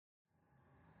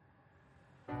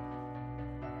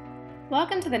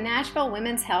Welcome to the Nashville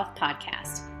Women's Health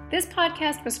Podcast. This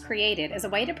podcast was created as a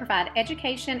way to provide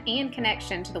education and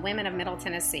connection to the women of Middle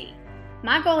Tennessee.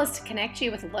 My goal is to connect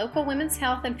you with local women's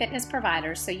health and fitness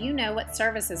providers so you know what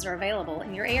services are available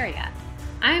in your area.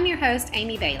 I am your host,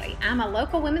 Amy Bailey. I'm a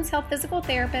local women's health physical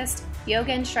therapist,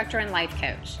 yoga instructor, and life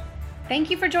coach. Thank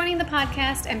you for joining the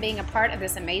podcast and being a part of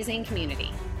this amazing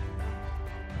community.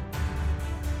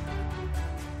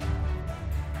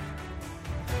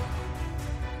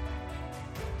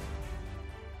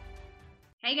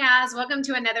 Hey guys, welcome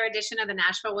to another edition of the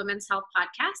Nashville Women's Health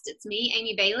Podcast. It's me,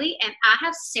 Amy Bailey, and I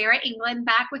have Sarah England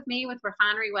back with me with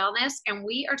Refinery Wellness, and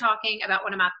we are talking about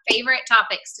one of my favorite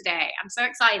topics today. I'm so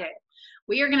excited.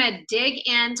 We are going to dig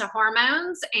into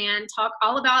hormones and talk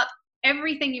all about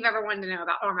everything you've ever wanted to know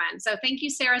about hormones. So thank you,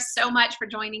 Sarah, so much for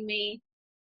joining me.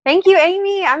 Thank you,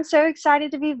 Amy. I'm so excited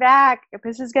to be back.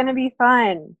 This is going to be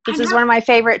fun. This is one of my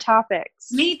favorite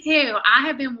topics. Me too. I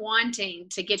have been wanting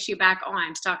to get you back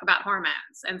on to talk about hormones.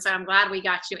 And so I'm glad we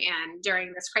got you in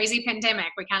during this crazy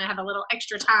pandemic. We kind of have a little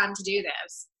extra time to do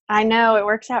this. I know, it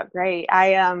works out great.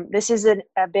 This is a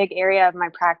big area of my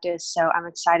practice, so I'm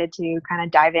excited to kind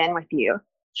of dive in with you.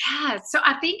 Yeah, so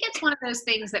I think it's one of those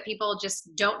things that people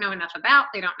just don't know enough about.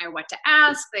 They don't know what to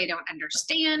ask. They don't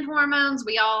understand hormones.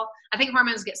 I think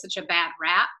hormones get such a bad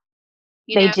rap.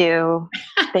 They do.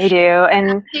 They do.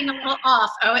 And being a little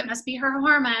off. Oh, it must be her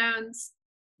hormones.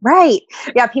 Right.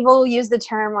 Yeah, people use the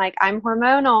term like I'm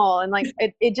hormonal, and like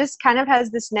it just kind of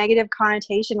has this negative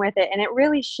connotation with it, and it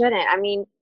really shouldn't. I mean,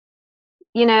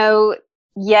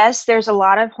 yes, there's a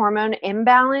lot of hormone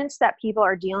imbalance that people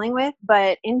are dealing with,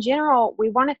 but in general, we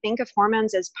want to think of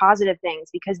hormones as positive things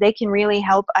because they can really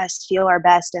help us feel our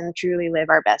best and truly live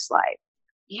our best life.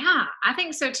 Yeah, I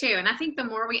think so too. And I think the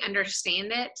more we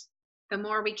understand it, the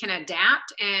more we can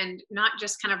adapt and not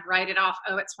just kind of write it off,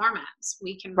 oh, it's hormones.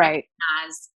 We can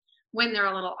recognize when they're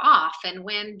a little off and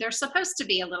when they're supposed to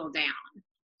be a little down.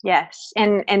 Yes.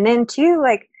 And then too,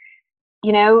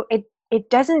 it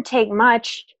doesn't take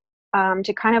much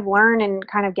to kind of learn and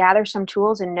kind of gather some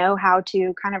tools and know how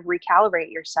to kind of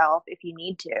recalibrate yourself if you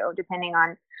need to, depending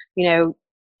on,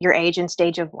 your age and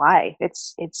stage of life.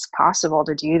 It's possible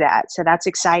to do that. So that's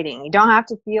exciting. You don't have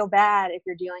to feel bad if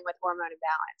you're dealing with hormone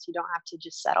imbalance. You don't have to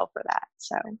just settle for that.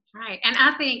 So. Right. And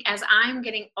I think as I'm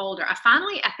getting older, I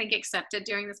think accepted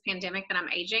during this pandemic that I'm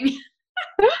aging.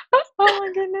 Oh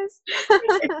my goodness.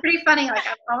 It's pretty funny. Like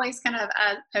I've always kind of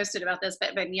posted about this,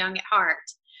 but been young at heart.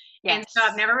 Yes. And so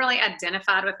I've never really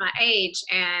identified with my age.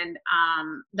 And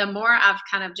the more I've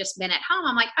kind of just been at home,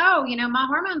 I'm like, oh, my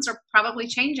hormones are probably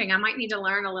changing. I might need to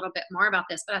learn a little bit more about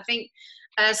this. But I think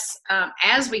us,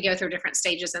 as we go through different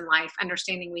stages in life,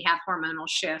 understanding we have hormonal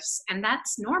shifts, and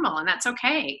that's normal and that's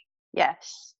okay.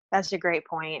 Yes, that's a great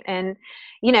point. And,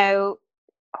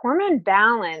 hormone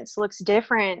balance looks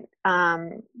different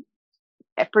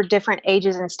for different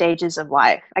ages and stages of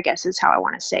life, I guess is how I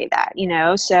want to say that,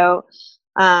 So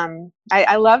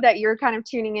I love that you're kind of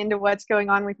tuning into what's going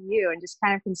on with you and just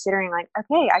kind of considering like,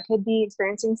 okay, I could be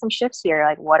experiencing some shifts here.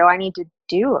 Like, what do I need to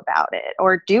do about it?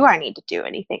 Or do I need to do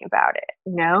anything about it?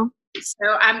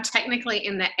 So I'm technically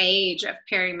in the age of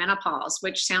perimenopause,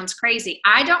 which sounds crazy.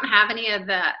 I don't have any of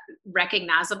the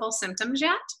recognizable symptoms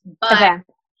yet, but okay.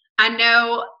 I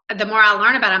know the more I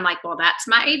learn about it, I'm like, well, that's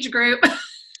my age group.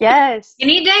 Yes.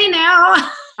 Any day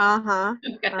now. I'm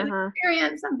gonna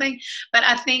experience something. But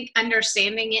I think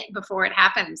understanding it before it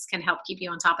happens can help keep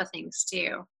you on top of things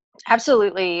too.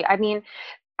 Absolutely. I mean,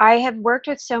 I have worked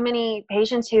with so many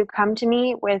patients who come to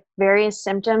me with various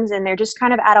symptoms and they're just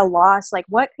kind of at a loss, like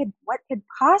what could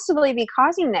possibly be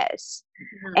causing this?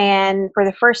 Mm-hmm. And for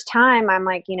the first time, I'm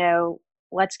like,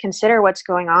 let's consider what's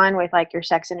going on with like your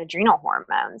sex and adrenal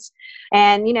hormones.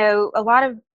 And, a lot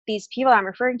of these people I'm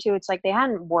referring to, it's like they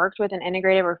hadn't worked with an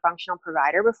integrative or functional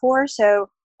provider before. So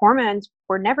hormones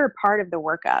were never part of the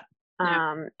workup.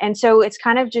 Yeah. And so it's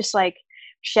kind of just like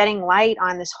shedding light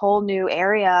on this whole new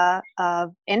area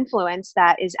of influence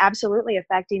that is absolutely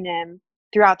affecting them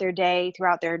throughout their day,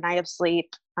 throughout their night of sleep.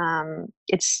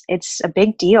 It's a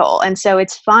big deal. And so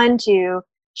it's fun to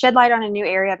shed light on a new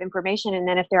area of information. And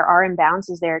then if there are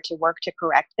imbalances there, to work to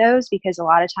correct those, because a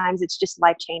lot of times it's just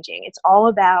life changing. It's all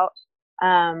about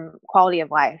quality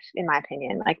of life, in my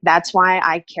opinion. Like that's why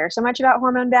I care so much about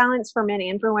hormone balance for men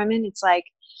and for women. It's like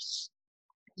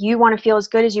you want to feel as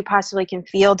good as you possibly can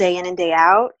feel day in and day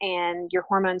out, and your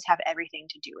hormones have everything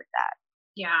to do with that.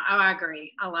 Yeah, I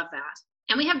agree. I love that.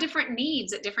 And we have different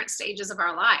needs at different stages of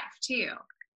our life too.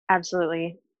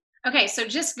 Absolutely. Okay, so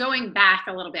just going back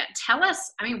a little bit, tell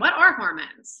us, what are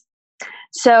hormones?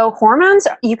 So hormones,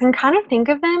 you can kind of think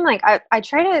of them like I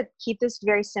try to keep this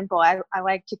very simple. I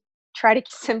like to try to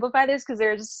simplify this because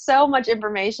there's so much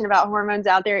information about hormones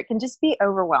out there. It can just be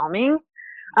overwhelming.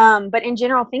 But in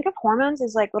general, think of hormones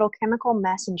as like little chemical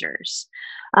messengers.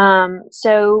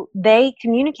 So they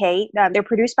communicate, they're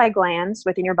produced by glands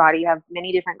within your body. You have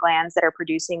many different glands that are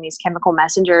producing these chemical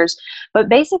messengers, but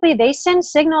basically they send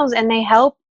signals and they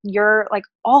help like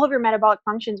all of your metabolic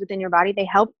functions within your body. They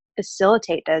help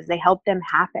facilitate those. They help them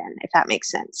happen, if that makes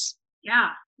sense. Yeah,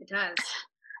 it does.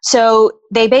 So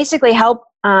they basically help,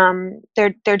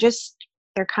 they're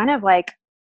kind of like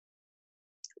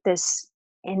this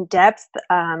in-depth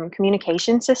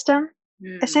communication system,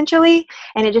 essentially,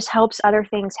 and it just helps other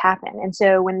things happen. And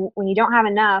so when you don't have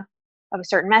enough of a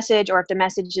certain message, or if the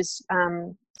message is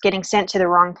getting sent to the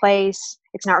wrong place,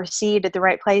 it's not received at the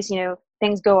right place,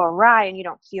 things go awry and you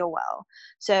don't feel well.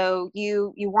 So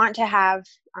you want to have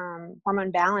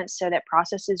hormone balance so that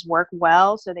processes work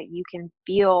well, so that you can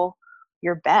feel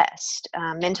your best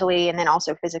mentally and then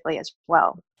also physically as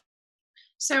well.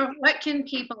 So what can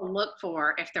people look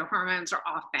for if their hormones are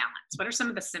off balance? What are some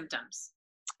of the symptoms?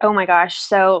 Oh my gosh.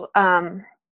 So,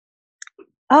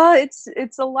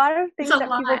 it's a lot of things that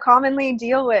people commonly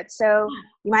deal with. So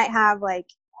you might have like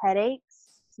headaches,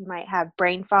 you might have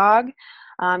brain fog.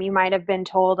 You might have been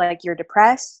told like you're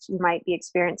depressed. You might be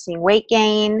experiencing weight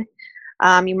gain.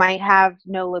 You might have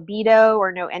no libido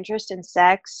or no interest in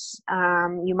sex.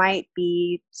 You might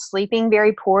be sleeping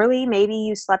very poorly. Maybe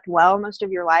you slept well most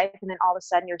of your life, and then all of a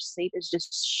sudden your sleep is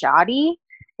just shoddy.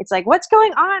 It's like, what's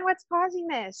going on? What's causing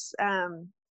this?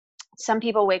 Some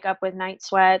people wake up with night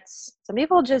sweats. Some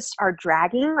people just are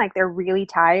dragging, like they're really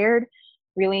tired,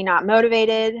 really not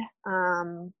motivated.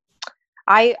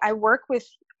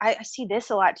 I see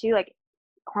this a lot too. Like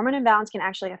hormone imbalance can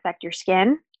actually affect your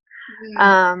skin.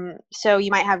 So you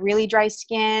might have really dry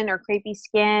skin or crepey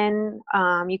skin.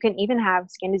 You can even have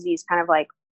skin disease, kind of like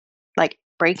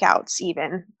breakouts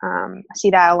even. I see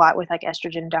that a lot with like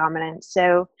estrogen dominance.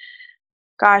 So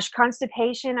gosh,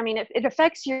 constipation, I mean, it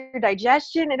affects your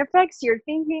digestion, it affects your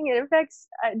thinking, it affects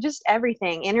just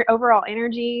everything, overall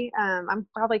energy. I'm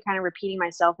probably kind of repeating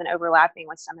myself and overlapping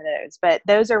with some of those, but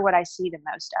those are what I see the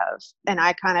most of. And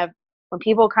when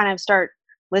people kind of start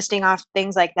listing off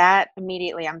things like that,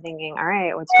 immediately I'm thinking, all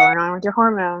right, what's going on with your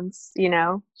hormones, Yeah,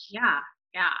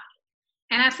 yeah.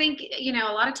 And I think, a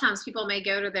lot of times people may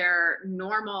go to their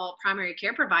normal primary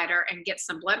care provider and get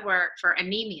some blood work for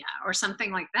anemia or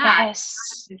something like that.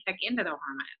 Yes. And check into their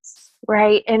hormones.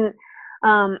 Right. And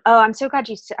I'm so glad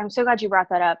you brought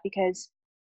that up, because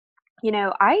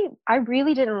I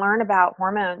really didn't learn about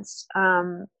hormones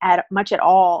at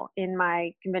all in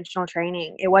my conventional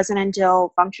training. It wasn't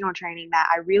until functional training that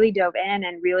I really dove in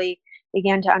and really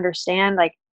began to understand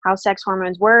like how sex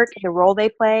hormones work, the role they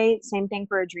play. Same thing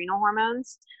for adrenal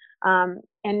hormones.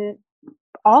 And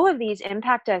all of these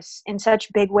impact us in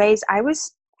such big ways. I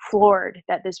was floored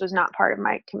that this was not part of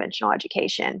my conventional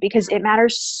education, because it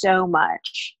matters so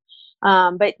much.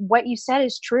 But what you said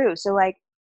is true. So like,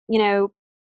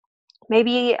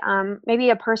 maybe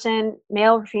a person,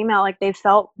 male or female, like they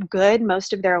felt good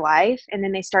most of their life, and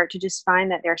then they start to just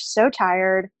find that they're so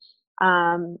tired.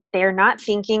 They're not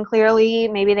thinking clearly.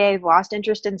 Maybe they've lost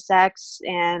interest in sex,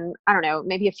 and I don't know,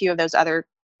 maybe a few of those other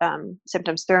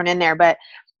symptoms thrown in there. But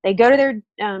they go to their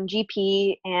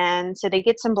GP, and so they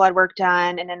get some blood work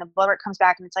done, and then the blood work comes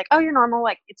back and it's like, oh, you're normal,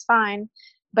 like it's fine.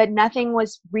 But nothing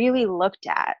was really looked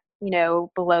at,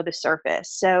 below the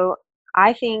surface. So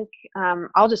I think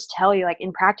I'll just tell you, like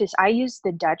in practice, I use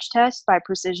the Dutch test by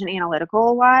Precision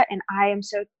Analytical a lot, and I am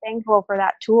so thankful for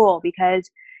that tool, because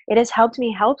it has helped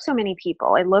me help so many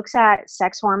people. It looks at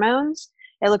sex hormones,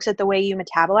 it looks at the way you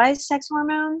metabolize sex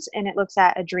hormones, and it looks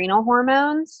at adrenal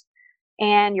hormones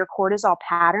and your cortisol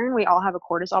pattern. We all have a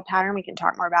cortisol pattern. We can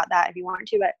talk more about that if you want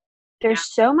to, but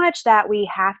there's so much that we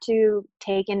have to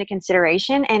take into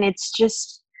consideration, and it's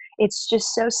just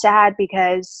so sad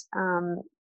because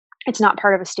it's not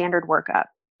part of a standard workup.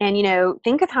 And,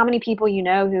 think of how many people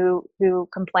who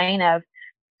complain of,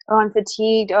 oh, I'm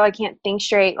fatigued. Oh, I can't think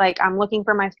straight. Like I'm looking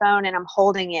for my phone and I'm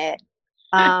holding it.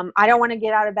 I don't want to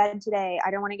get out of bed today.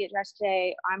 I don't want to get dressed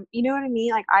today. You know what I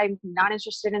mean? Like I'm not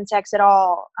interested in sex at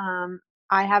all.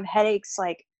 I have headaches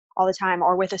like all the time,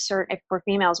 or if for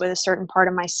females, with a certain part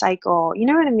of my cycle. You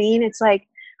know what I mean? It's like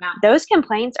those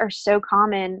complaints are so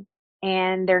common,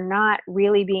 and they're not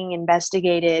really being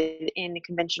investigated in the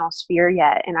conventional sphere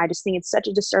yet. And I just think it's such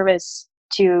a disservice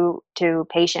to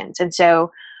patients. And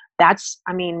so I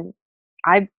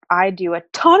do a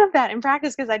ton of that in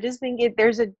practice, because I just think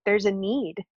there's a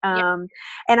need. And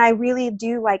I really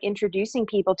do like introducing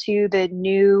people to the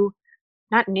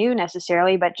not new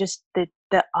necessarily, but just the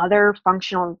other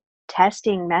functional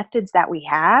testing methods that we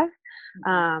have.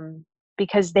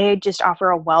 because they just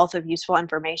offer a wealth of useful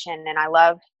information. And I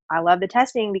love the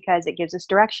testing because it gives us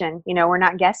direction. We're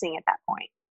not guessing at that point.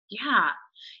 Yeah.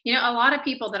 A lot of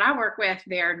people that I work with,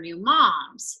 they're new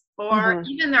moms or Hmm.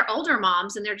 even they're older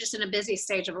moms and they're just in a busy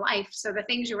stage of life. So the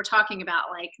things you were talking about,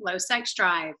 like low sex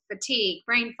drive, fatigue,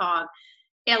 brain fog,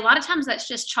 a lot of times that's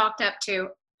just chalked up to,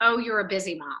 oh, you're a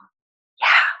busy mom. Yeah.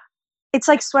 It's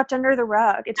like swept under the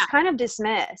rug. It's Yeah. kind of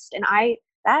dismissed. And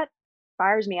that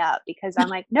fires me up because I'm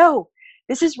like, no,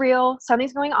 this is real.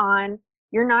 Something's going on.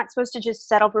 You're not supposed to just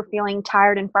settle for feeling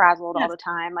tired and frazzled all Yes. the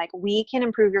time. Like, we can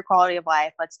improve your quality of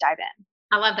life. Let's dive in.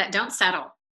 I love that. Don't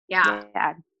settle. Yeah.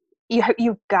 Yeah.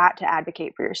 You've got to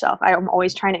advocate for yourself. I'm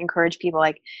always trying to encourage people,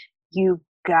 like, you've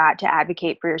got to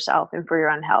advocate for yourself and for your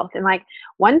own health. And like,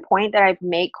 one point that I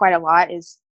make quite a lot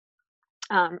is,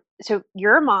 so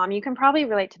you're a mom, you can probably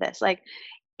relate to this. Like,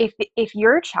 if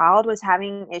your child was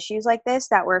having issues like this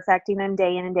that were affecting them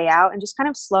day in and day out and just kind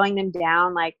of slowing them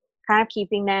down, like kind of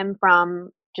keeping them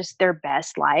from just their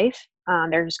best life,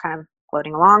 they're just kind of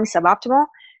floating along suboptimal,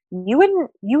 you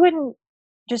wouldn't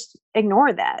just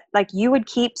ignore that. Like, you would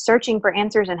keep searching for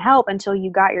answers and help until you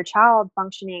got your child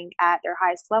functioning at their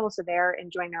highest level so they're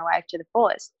enjoying their life to the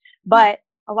fullest. But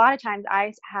a lot of times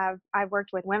I've worked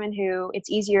with women who it's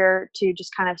easier to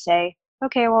just kind of say,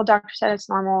 okay, well, doctor said it's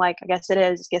normal. Like, I guess it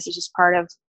is. I guess it's just part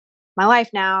of my life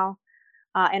now.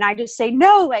 And I just say,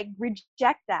 no, like,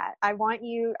 reject that. I want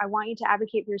you to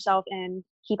advocate for yourself and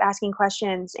keep asking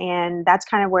questions. And that's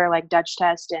kind of where like Dutch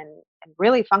test and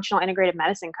really functional integrative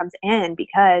medicine comes in,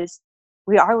 because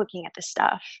we are looking at this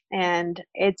stuff and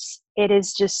it's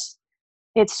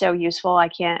so useful.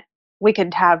 We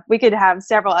could have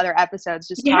several other episodes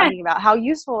just Yes. talking about how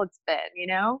useful it's been.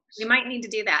 We might need to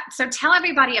do that. So tell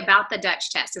everybody about the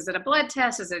Dutch test. Is it a blood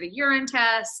test? Is it a urine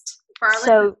test? For our listeners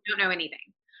So, who don't know anything.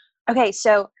 okay,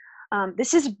 so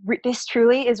this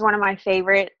truly is one of my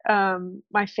favorite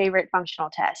functional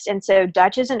tests. And so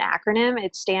Dutch is an acronym.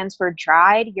 It stands for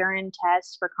Dried Urine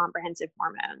Test for Comprehensive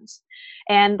Hormones.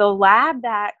 And the lab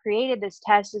that created this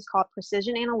test is called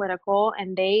Precision Analytical,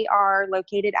 and they are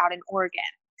located out in Oregon.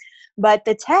 But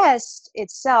the test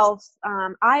itself,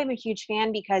 I am a huge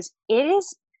fan because it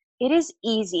is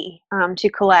easy to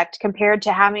collect compared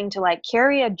to having to like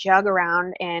carry a jug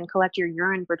around and collect your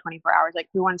urine for 24 hours. Like,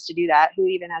 who wants to do that? Who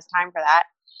even has time for that?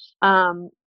 Um,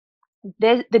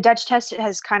 the Dutch test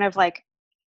has kind of like,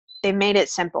 they made it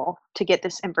simple to get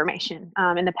this information.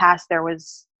 In the past, there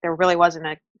really wasn't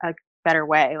a better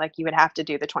way. Like, you would have to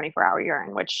do the 24-hour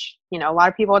urine, which, a lot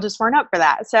of people just weren't up for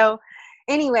that. So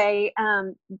anyway,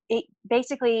 it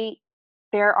basically,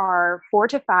 there are 4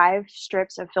 to 5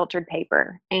 strips of filtered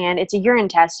paper, and it's a urine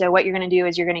test. So what you're going to do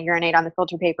is you're going to urinate on the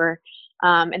filter paper,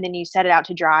 and then you set it out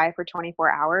to dry for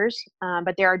 24 hours.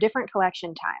 But there are different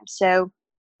collection times. So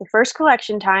the first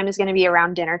collection time is going to be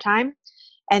around dinner time.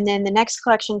 And then the next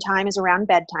collection time is around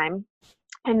bedtime.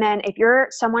 And then if you're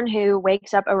someone who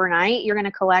wakes up overnight, you're going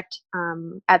to collect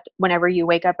at whenever you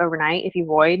wake up overnight, if you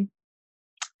void.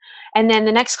 And then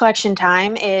the next collection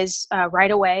time is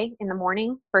right away in the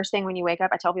morning. First thing when you wake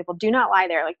up, I tell people, do not lie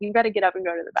there. Like, you've got to get up and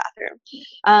go to the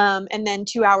bathroom. And then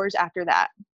 2 hours after that.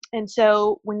 And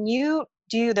so when you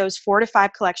do those 4 to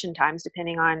 5 collection times,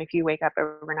 depending on if you wake up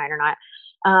overnight or not,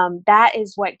 that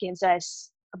is what gives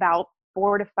us about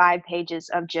 4 to 5 pages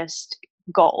of just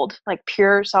gold, like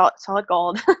pure solid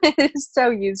gold. It is so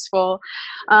useful.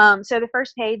 So the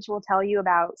first page will tell you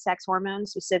about sex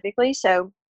hormones specifically.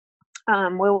 So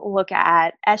we'll look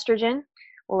at estrogen,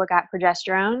 we'll look at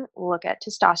progesterone, we'll look at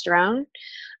testosterone,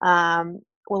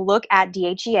 we'll look at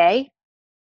DHEA,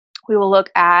 we will look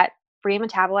at free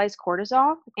metabolized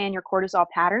cortisol and your cortisol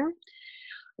pattern.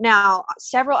 Now,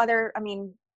 several other,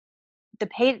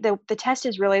 the test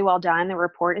is really well done. The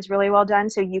report is really well done.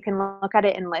 So you can look at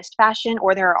it in list fashion,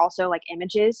 or there are also like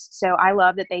images. So I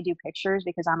love that they do pictures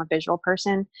because I'm a visual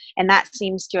person. And that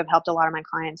seems to have helped a lot of my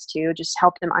clients too, just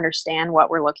help them understand what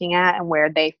we're looking at and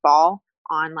where they fall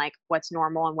on like what's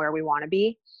normal and where we want to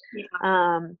be.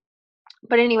 Yeah.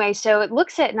 But anyway, so it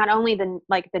looks at not only the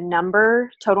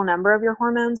total number of your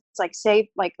hormones, like say,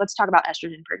 like let's talk about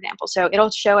estrogen, for example. So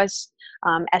it'll show us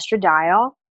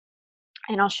estradiol,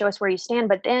 and it'll show us where you stand.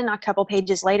 But then a couple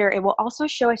pages later, it will also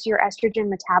show us your estrogen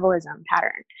metabolism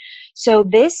pattern. So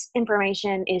this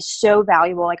information is so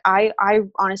valuable. Like, I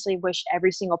honestly wish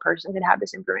every single person could have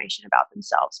this information about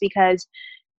themselves, because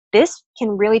this can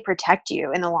really protect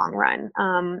you in the long run.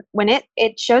 When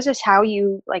it shows us how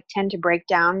you like tend to break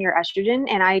down your estrogen.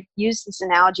 And I use this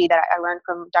analogy that I learned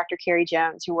from Dr. Carrie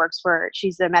Jones,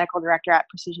 she's the medical director at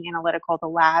Precision Analytical, the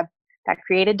lab that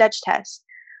created Dutch Test.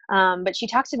 But she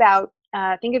talks about,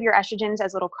 think of your estrogens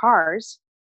as little cars.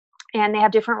 and they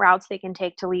have different routes they can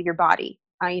take to leave your body.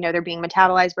 They're being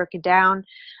metabolized, broken down,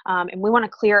 and we want to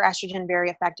clear estrogen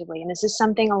very effectively. And this is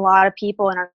something a lot of people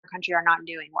in our country are not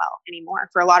doing well anymore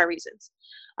for a lot of reasons.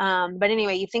 But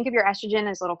anyway, you think of your estrogen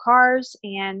as little cars,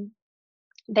 and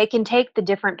they can take the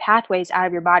different pathways out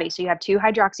of your body. So you have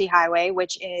 2-hydroxy highway,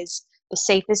 which is the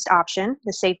safest option,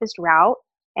 the safest route,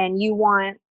 and you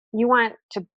want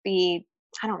to be,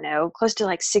 I don't know, close to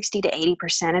like 60 to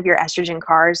 80% of your estrogen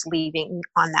cars leaving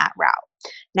on that route.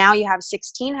 Now you have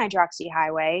 16-hydroxy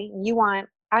highway. You want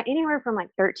anywhere from like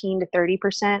 13 to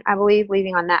 30%, I believe,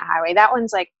 leaving on that highway. That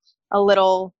one's like a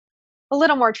little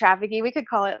more trafficy. We could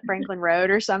call it Franklin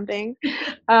Road or something.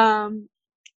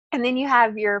 And then you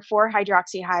have your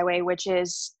 4-hydroxy highway, which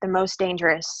is the most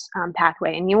dangerous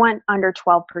pathway. And you want under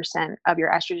 12% of your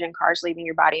estrogen cars leaving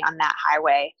your body on that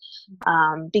highway,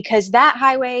 because that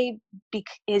highway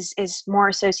is more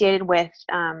associated with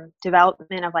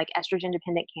development of like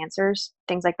estrogen-dependent cancers,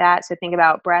 things like that. So think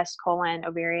about breast, colon,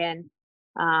 ovarian.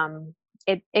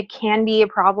 It can be a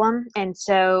problem. And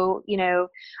so,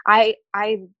 I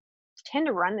tend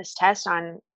to run this test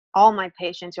on all my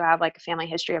patients who have like a family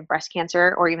history of breast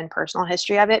cancer or even personal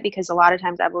history of it, because a lot of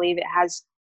times I believe it has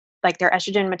like their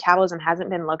estrogen metabolism hasn't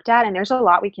been looked at, and there's a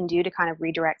lot we can do to kind of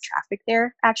redirect traffic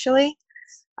there actually.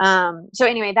 So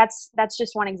anyway, that's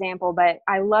just one example, but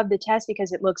I love the test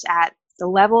because it looks at the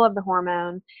level of the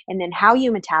hormone and then how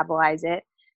you metabolize it.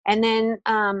 And then,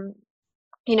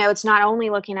 it's not only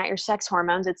looking at your sex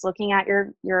hormones, it's looking at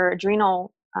your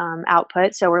adrenal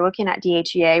output. So we're looking at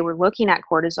DHEA, we're looking at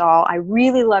cortisol. I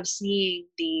really love seeing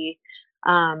the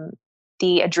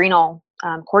adrenal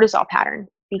cortisol pattern,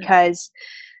 because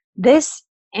this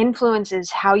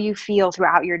influences how you feel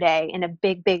throughout your day in a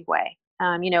big, big way.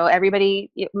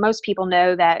 Most people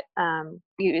know that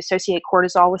you associate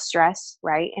cortisol with stress,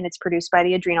 right? And it's produced by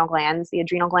the adrenal glands. The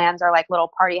adrenal glands are like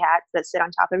little party hats that sit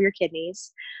on top of your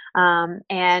kidneys.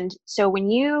 And so when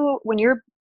your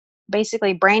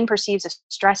basically brain perceives a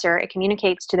stressor, it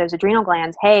communicates to those adrenal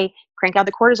glands, hey, crank out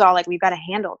the cortisol, like we've got to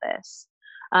handle this.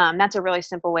 That's a really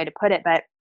simple way to put it. But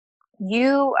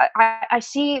I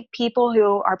see people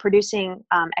who are producing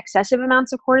excessive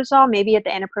amounts of cortisol, maybe at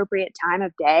the inappropriate time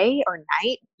of day or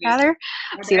night, rather.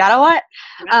 Okay. See that a lot.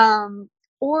 Yeah.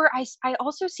 Or I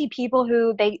also see people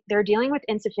who they're dealing with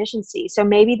insufficiency. So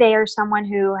maybe they are someone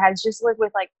who has just lived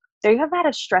with they have had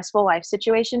a stressful life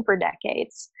situation for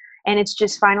decades, and it's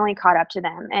just finally caught up to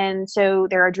them. And so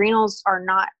their adrenals are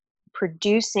not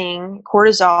producing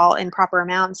cortisol in proper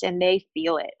amounts, and they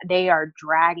feel it. They are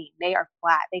dragging. They are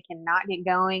flat. They cannot get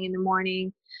going in the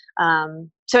morning.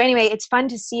 So anyway, it's fun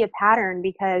to see a pattern,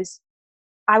 because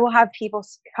I will have people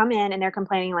come in and they're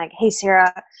complaining like, hey,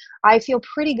 Sarah, I feel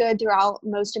pretty good throughout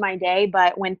most of my day,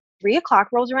 but when 3 o'clock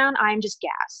rolls around, I'm just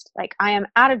gassed. Like, I am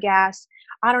out of gas.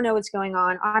 I don't know what's going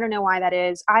on. I don't know why that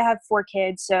is. I have 4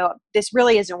 kids, so this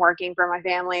really isn't working for my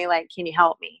family. Like, can you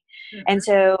help me? Mm-hmm. And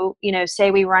so,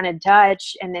 say we run a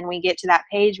Dutch, and then we get to that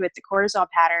page with the cortisol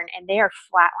pattern, and they are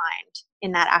flatlined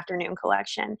in that afternoon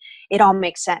collection. It all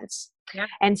makes sense. Yeah.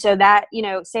 And so that,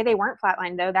 say they weren't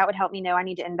flatlined though, that would help me know I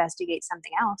need to investigate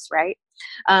something else. Right.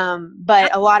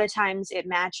 But a lot of times it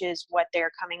matches what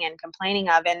they're coming in complaining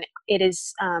of. And it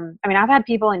is, I've had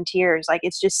people in tears. Like,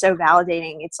 it's just so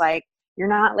validating. It's like, you're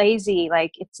not lazy.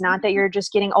 Like, it's not that you're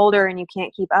just getting older and you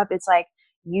can't keep up. It's like,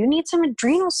 you need some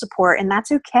adrenal support, and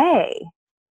that's okay.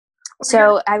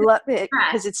 So I love it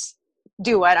because it's,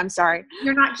 do what? I'm sorry.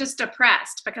 You're not just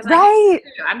depressed, because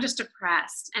I'm just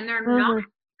depressed, and they're not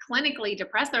clinically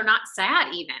depressed. They're not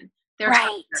sad even. They're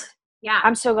right. Yeah.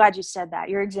 I'm so glad you said that.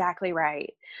 You're exactly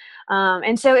right.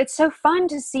 And so it's so fun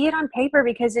to see it on paper,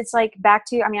 because it's like back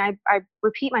to, I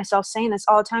repeat myself saying this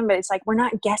all the time, but it's like, we're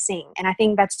not guessing. And I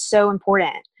think that's so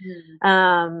important.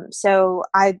 So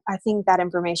I think that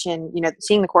information,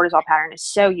 seeing the cortisol pattern is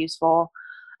so useful.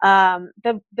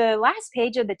 The last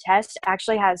page of the test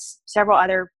actually has several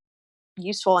other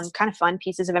useful and kind of fun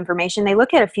pieces of information. They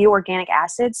look at a few organic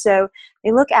acids. So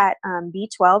they look at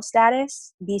B12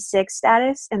 status, B6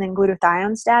 status, and then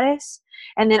glutathione status.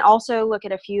 And then also look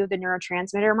at a few of the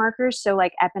neurotransmitter markers. So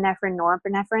like epinephrine,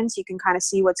 norepinephrine, so you can kind of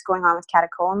see what's going on with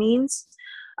catecholamines.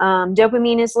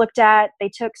 Dopamine is looked at. They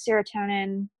took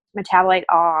serotonin metabolite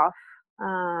off.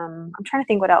 I'm trying to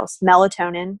think what else.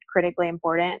 Melatonin, critically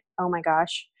important. Oh my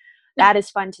gosh. That is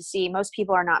fun to see. Most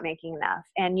people are not making enough.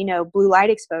 And, blue light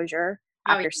exposure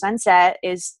after sunset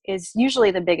is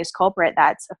usually the biggest culprit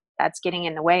that's getting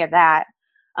in the way of that.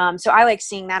 So I like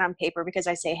seeing that on paper, because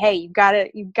I say, hey, you've got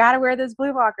to wear those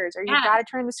blue blockers, or you've got to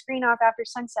turn the screen off after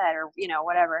sunset, or,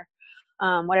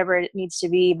 whatever it needs to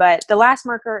be. But the last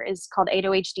marker is called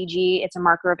 8-OHDG. It's a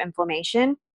marker of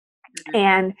inflammation.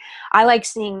 And I like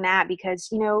seeing that because,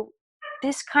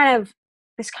 this kind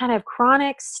of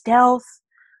chronic stealth,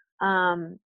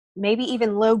 maybe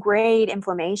even low grade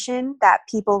inflammation that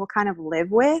people kind of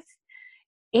live with,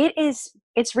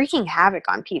 it's wreaking havoc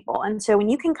on people. And so when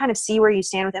you can kind of see where you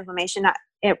stand with inflammation,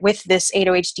 with this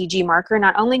 8-OHDG marker,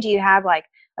 not only do you have like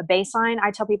a baseline,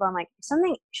 I tell people, I'm like, if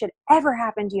something should ever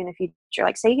happen to you in the future,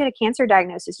 like say you get a cancer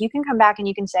diagnosis, you can come back and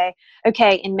you can say,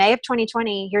 okay, in May of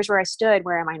 2020, here's where I stood,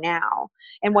 where am I now?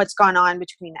 And what's gone on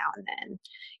between now and then,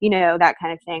 that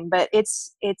kind of thing. But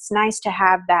it's nice to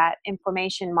have that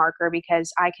inflammation marker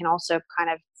because I can also kind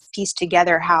of piece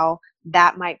together how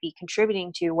that might be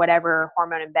contributing to whatever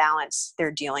hormone imbalance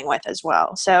they're dealing with as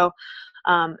well. So,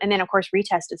 and then of course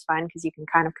retest is fun because you can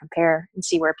kind of compare and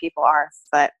see where people are.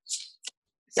 But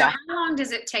so how long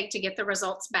does it take to get the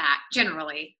results back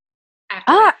generally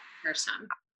after the first time?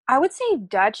 I would say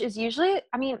Dutch is usually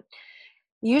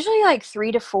like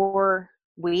 3 to 4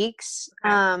 weeks.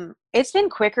 Okay. It's been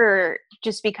quicker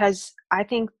just because I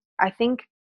think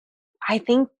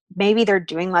maybe they're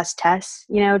doing less tests,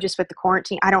 just with the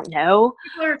quarantine. I don't know.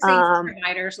 People are seeing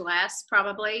providers less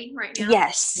probably right now.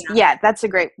 Yes. Yeah. That's a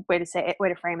great way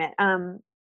to frame it.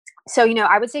 So,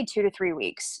 I would say 2 to 3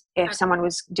 weeks if someone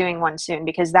was doing one soon,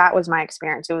 because that was my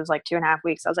experience. It was like 2.5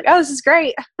 weeks. I was like, oh, this is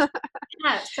great.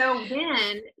 Yeah. So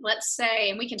then let's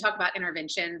say, and we can talk about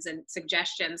interventions and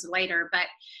suggestions later, but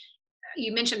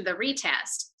you mentioned the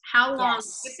retest. How long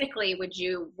typically would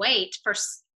you wait for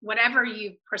whatever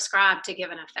you prescribed to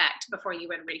give an effect before you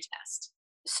would retest?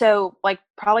 So like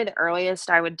probably the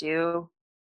earliest I do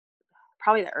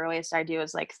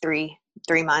is like three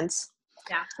months.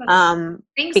 Yeah.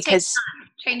 Things because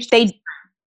take time.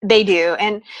 They do.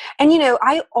 And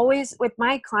I always, with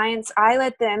my clients, I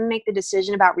let them make the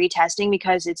decision about retesting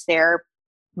because it's their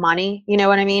money. You know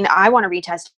what I mean? I want to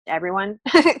retest everyone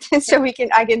so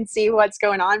I can see what's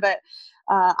going on. But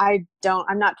I'm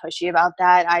not pushy about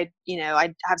that. I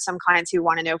have some clients who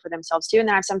want to know for themselves too. And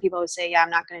then I have some people who say, yeah, I'm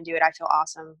not going to do it. I feel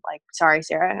awesome. Like, sorry,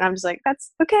 Sarah. And I'm just like,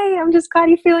 that's okay. I'm just glad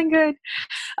you're feeling good.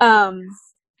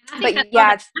 I think that's all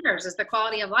that matters is the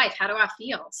quality of life. How do I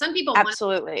feel? Some people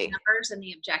absolutely want numbers and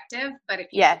the objective, but if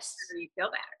you you feel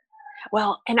better.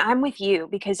 Well, and I'm with you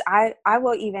because I've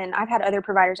had other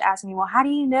providers ask me, well, how do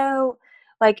you know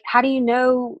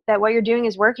that what you're doing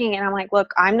is working? And I'm like,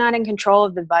 look, I'm not in control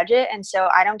of the budget. And so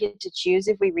I don't get to choose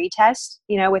if we retest,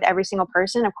 with every single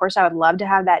person. Of course, I would love to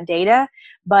have that data,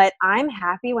 but I'm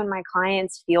happy when my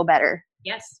clients feel better.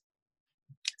 Yes.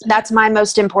 That's my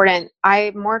most important.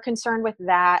 I'm more concerned with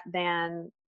that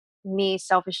than me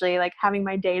selfishly like having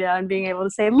my data and being able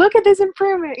to say, look at this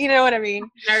improvement. You know what I mean?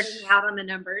 Nerding out on the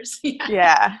numbers.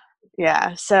 Yeah.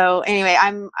 So anyway,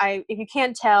 if you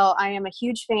can't tell, I am a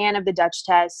huge fan of the Dutch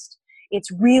test.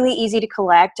 It's really easy to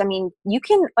collect. I mean, you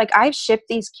can, like, I've shipped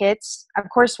these kits. Of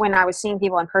course, when I was seeing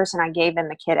people in person, I gave them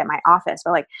the kit at my office, but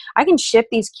like I can ship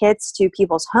these kits to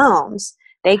people's homes.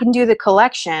 They can do the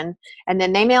collection and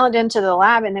then they mail it into the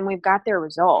lab and then we've got their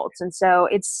results. And so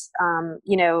it's,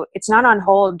 it's not on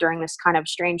hold during this kind of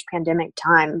strange pandemic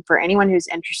time. For anyone who's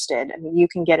interested, I mean, you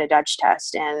can get a Dutch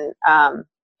test and,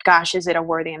 gosh, is it a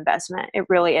worthy investment? It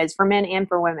really is, for men and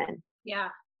for women. Yeah.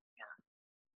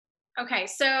 Okay.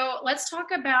 So let's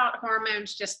talk about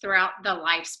hormones just throughout the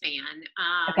lifespan.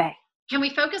 Okay. Can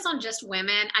we focus on just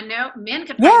women? I know men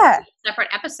could probably do a separate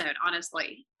episode,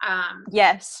 honestly.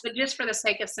 Yes. But just for the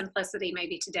sake of simplicity,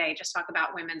 maybe today, just talk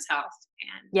about women's health.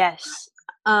 Yes.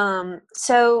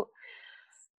 So,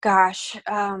 gosh,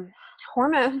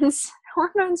 hormones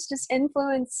just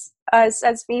influence us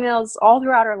as females all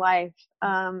throughout our life.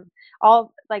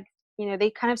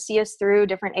 They kind of see us through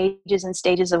different ages and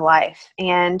stages of life.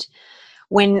 And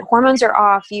when hormones are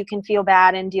off, you can feel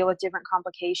bad and deal with different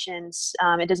complications.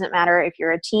 It doesn't matter if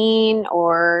you're a teen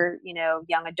or,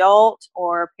 young adult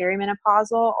or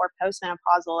perimenopausal or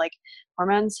postmenopausal, like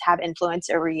hormones have influence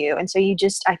over you. And so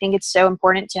I think it's so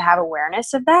important to have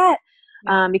awareness of that.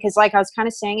 Because like I was kind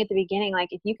of saying at the beginning, like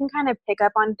if you can kind of pick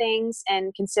up on things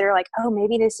and consider like, oh,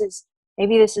 maybe this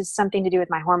is something to do with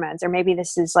my hormones, or maybe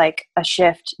this is like a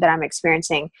shift that I'm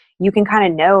experiencing, you can kind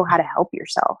of know how to help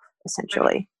yourself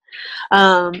essentially.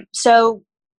 So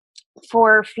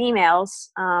for females,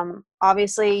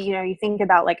 obviously, you think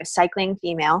about like a cycling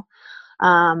female,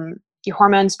 your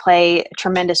hormones play a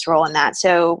tremendous role in that.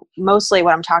 So mostly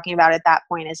what I'm talking about at that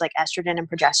point is like estrogen and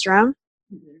progesterone.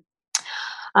 Mm-hmm.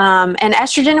 And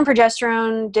estrogen and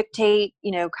progesterone dictate,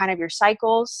 kind of your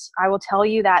cycles. I will tell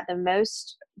you that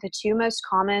the two most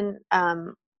common,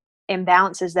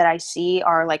 imbalances that I see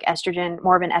are like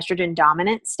more of an estrogen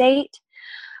dominant state.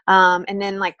 And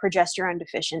then like progesterone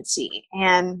deficiency.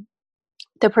 And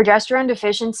The progesterone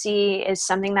deficiency is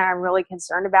something that I'm really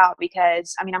concerned about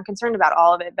because, I mean, I'm concerned about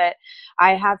all of it, but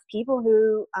I have people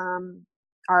who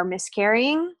are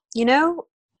miscarrying, you know?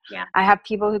 Yeah. I have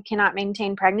people who cannot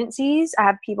maintain pregnancies. I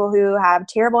have people who have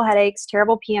terrible headaches,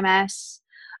 terrible PMS,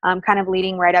 kind of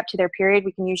leading right up to their period.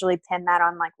 We can usually pin that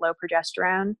on like low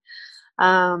progesterone.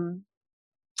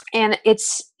 And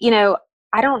it's,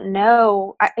 I don't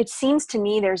know. It seems to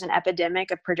me there's an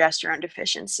epidemic of progesterone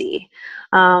deficiency.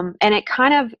 And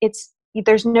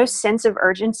there's no sense of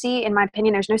urgency, in my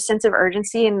opinion. There's no sense of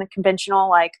urgency in the conventional,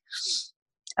 like,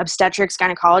 obstetrics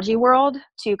gynecology world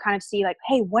to kind of see like,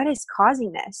 hey, what is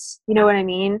causing this? You know what I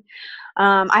mean?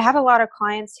 I have a lot of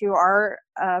clients who are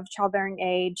of childbearing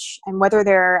age, and whether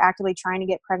they're actively trying to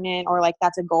get pregnant or like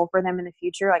that's a goal for them in the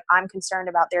future, like I'm concerned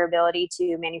about their ability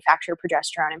to manufacture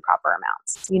progesterone in proper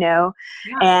amounts,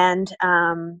 And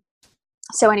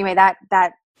so anyway, that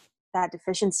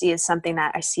deficiency is something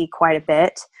that I see quite a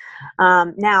bit.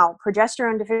 Now,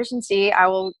 progesterone deficiency, I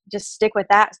will just stick with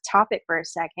that topic for a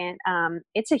second.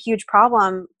 It's a huge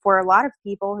problem for a lot of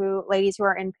ladies who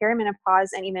are in perimenopause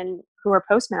and even who are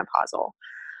postmenopausal.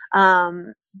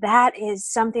 That is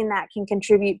something that can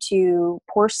contribute to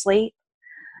poor sleep.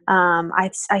 I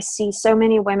see so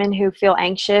many women who feel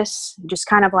anxious, just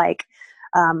kind of like,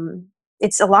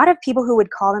 it's a lot of people who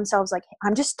would call themselves like,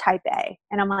 I'm just type A.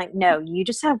 And I'm like, no, you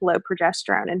just have low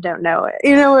progesterone and don't know it.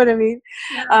 You know what I mean?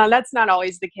 Yeah. That's not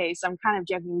always the case. I'm kind of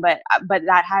joking, but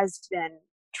that has been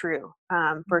true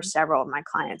for several of my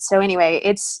clients. So anyway,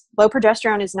 it's low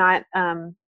progesterone is not,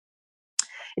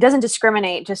 it doesn't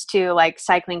discriminate just to like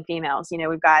cycling females.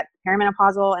 We've got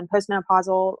perimenopausal and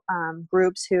postmenopausal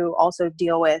groups who also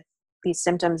deal with these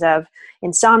symptoms of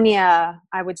insomnia.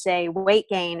 I would say weight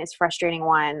gain is frustrating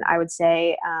one. I would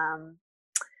say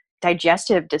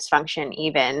digestive dysfunction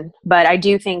even. But I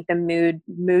do think the mood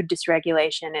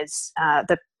dysregulation is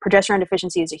the progesterone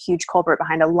deficiency is a huge culprit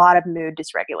behind a lot of mood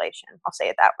dysregulation. I'll say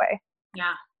it that way.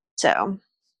 Yeah. So,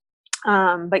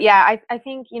 but yeah, I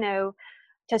think,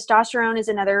 testosterone is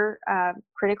another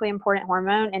critically important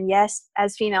hormone. And yes,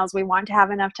 as females, we want to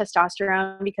have enough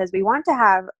testosterone because we want to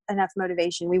have enough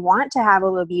motivation. We want to have a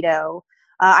libido.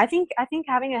 I think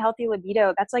having a healthy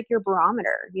libido, that's like your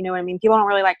barometer. You know what I mean? People don't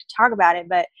really like to talk about it,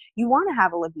 but you want to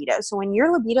have a libido. So when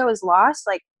your libido is lost,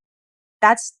 like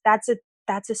that's a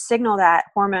signal that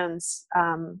hormone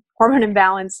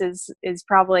imbalance is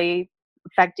probably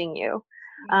affecting you.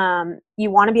 You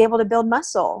want to be able to build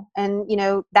muscle, and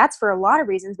that's for a lot of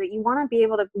reasons, but you want to be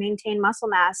able to maintain muscle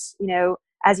mass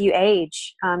as you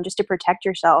age, just to protect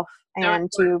yourself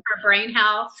and for brain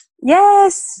health.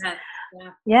 Yes. Yeah.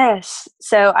 Yes.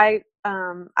 So I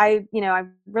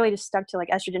really just stuck to like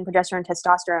estrogen, progesterone,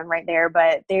 testosterone right there,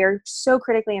 but they're so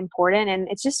critically important, and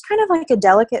it's just kind of like a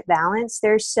delicate balance.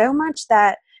 There's so much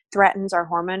that threatens our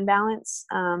hormone balance.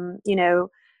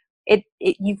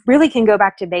 You really can go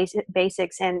back to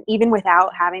basics, and even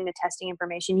without having the testing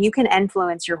information, you can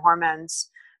influence your hormones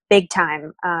big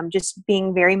time. Just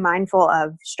being very mindful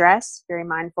of stress, very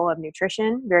mindful of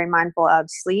nutrition, very mindful of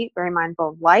sleep, very mindful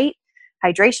of light,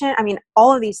 hydration. I mean,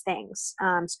 all of these things,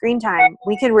 screen time,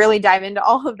 we can really dive into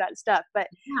all of that stuff, but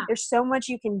there's so much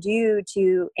you can do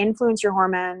to influence your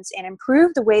hormones and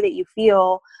improve the way that you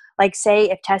feel, like say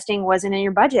if testing wasn't in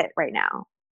your budget right now.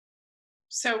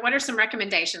 So what are some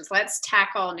recommendations? Let's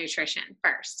tackle nutrition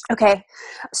first. Okay.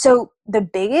 So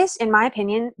in my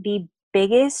opinion, the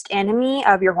biggest enemy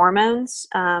of your hormones,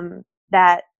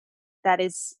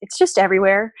 it's just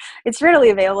everywhere. It's readily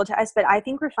available to us, but I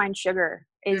think refined sugar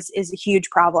is a huge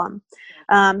problem,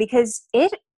 because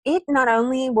it not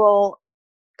only will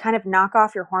kind of knock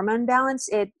off your hormone balance,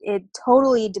 it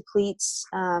totally depletes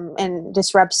and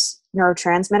disrupts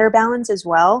neurotransmitter balance as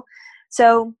well.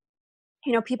 So,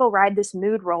 people ride this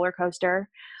mood roller coaster,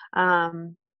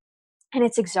 and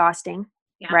it's exhausting,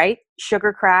 right?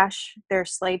 Sugar crash, they're a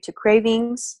slave to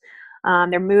cravings,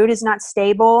 their mood is not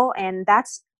stable. And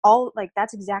that's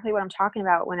exactly what I'm talking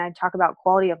about when I talk about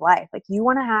quality of life. Like, you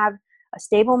want to have a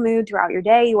stable mood throughout your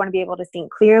day. You want to be able to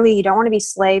think clearly. You don't want to be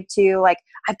slave to like,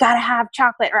 I've got to have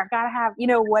chocolate, or I've got to have,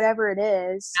 whatever it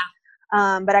is.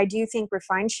 But I do think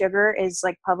refined sugar is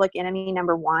like public enemy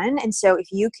number one. And so if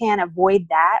you can avoid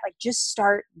that, like just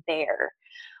start there.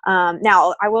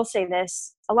 Now I will say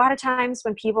this, a lot of times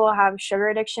when people have sugar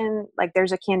addiction, like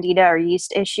there's a candida or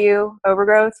yeast issue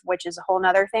overgrowth, which is a whole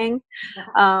nother thing,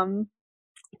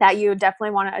 that you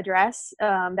definitely want to address,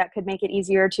 that could make it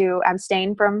easier to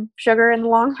abstain from sugar in the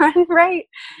long run, right?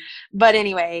 But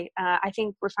anyway, I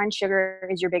think refined sugar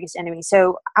is your biggest enemy.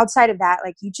 So outside of that,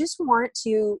 like you just want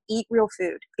to eat real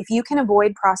food. If you can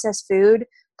avoid processed food,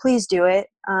 please do it.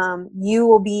 You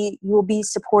will be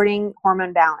supporting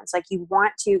hormone balance. Like, you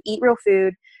want to eat real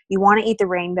food. You want to eat the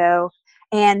rainbow.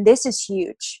 And this is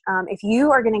huge. If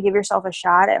you are going to give yourself a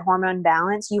shot at hormone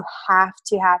balance, you have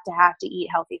to eat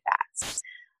healthy fats.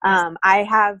 I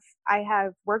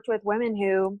have worked with women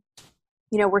who,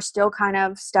 we're still kind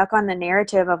of stuck on the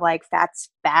narrative of like, fat's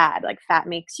bad, like fat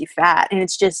makes you fat. And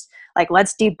it's just like,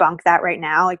 let's debunk that right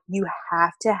now. Like, you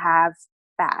have to have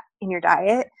fat in your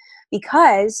diet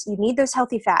because you need those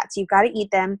healthy fats. You've got to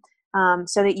eat them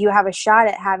so that you have a shot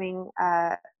at having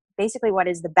basically what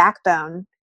is the backbone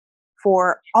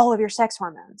for all of your sex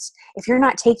hormones. If you're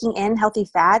not taking in healthy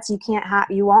fats,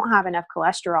 you won't have enough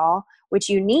cholesterol, which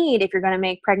you need if you're going to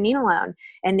make pregnenolone,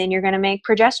 and then you're going to make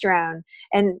progesterone.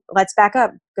 And let's back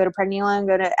up, go to pregnenolone,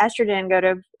 go to estrogen, go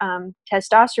to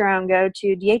testosterone, go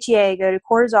to DHEA, go to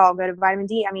cortisol, go to vitamin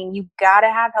D. I mean, you got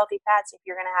to have healthy fats if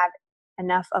you're going to have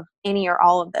enough of any or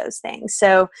all of those things.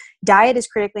 So diet is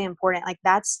critically important. Like,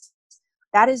 that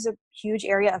is a huge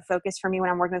area of focus for me when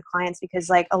I'm working with clients, because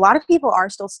like a lot of people are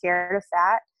still scared of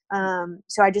fat.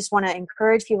 So I just want to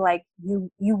encourage people, like, you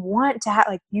want to have,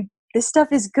 like, this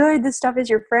stuff is good. This stuff is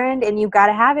your friend, and you've got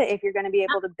to have it if you're going to be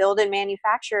able to build and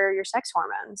manufacture your sex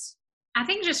hormones. I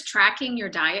think just tracking your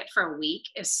diet for a week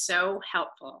is so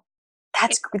helpful.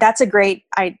 That's a great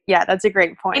point.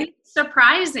 And it's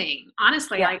surprising,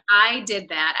 honestly. Yeah. Like, I did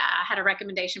that. I had a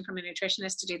recommendation from a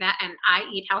nutritionist to do that, and I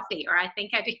eat healthy, or I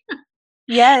think I do.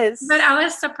 Yes. But I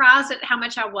was surprised at how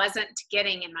much I wasn't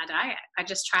getting in my diet. I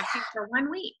just tracked it for 1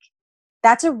 week.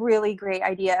 That's a really great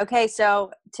idea. Okay, so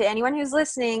to anyone who's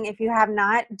listening, if you have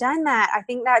not done that, I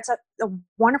think that's a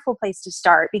wonderful place to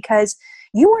start, because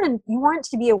you want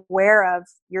to be aware of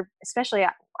your, especially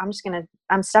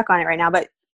I'm stuck on it right now, but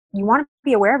you want to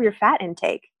be aware of your fat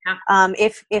intake. Yeah.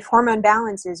 If hormone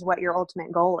balance is what your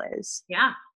ultimate goal is.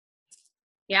 Yeah.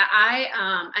 Yeah, I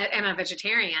am a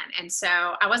vegetarian, and so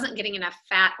I wasn't getting enough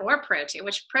fat or protein,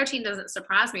 which protein doesn't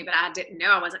surprise me, but I didn't know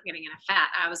I wasn't getting enough fat.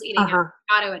 I was eating an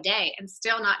avocado a day and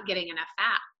still not getting enough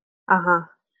fat.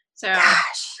 So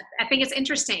Gosh. I think it's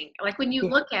interesting. Like, when you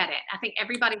look at it, I think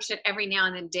everybody should every now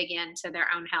and then dig into their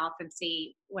own health and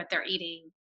see what they're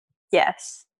eating.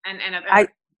 Yes. And other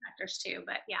factors too,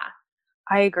 but yeah.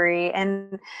 I agree.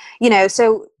 And,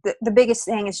 so the biggest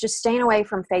thing is just staying away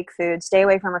from fake food, stay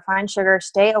away from refined sugar,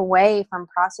 stay away from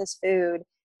processed food,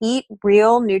 eat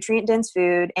real nutrient dense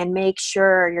food, and make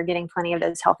sure you're getting plenty of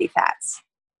those healthy fats.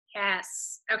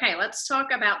 Yes. Okay. Let's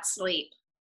talk about sleep.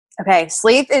 Okay.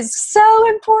 Sleep is so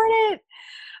important.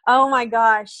 Oh my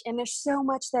gosh. And there's so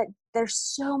much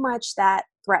that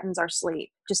threatens our sleep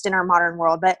just in our modern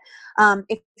world. But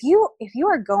if you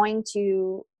are going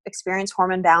to experience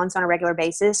hormone balance on a regular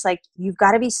basis, like, you've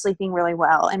got to be sleeping really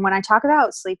well. And when I talk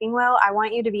about sleeping well, I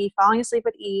want you to be falling asleep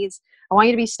with ease. I want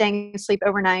you to be staying asleep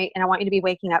overnight, and I want you to be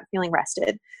waking up feeling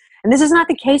rested. And this is not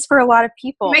the case for a lot of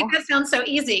people. You make that sound so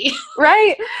easy.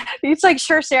 Right? It's like,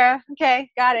 sure, Sarah.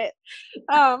 Okay, got it.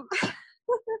 No,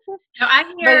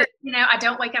 I hear, I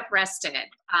don't wake up rested.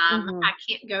 I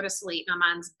can't go to sleep. My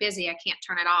mind's busy. I can't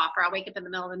turn it off, or I wake up in the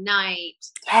middle of the night.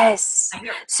 Yes.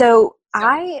 So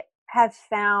I have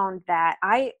found that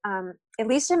at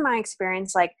least in my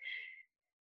experience, like,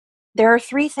 there are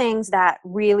 3 things that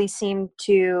really seem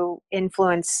to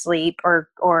influence sleep or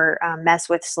mess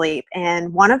with sleep.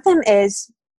 And one of them is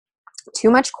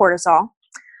too much cortisol.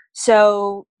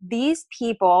 So these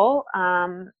people,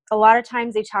 a lot of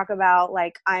times they talk about,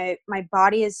 like, my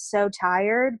body is so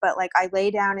tired, but like, I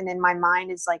lay down and then my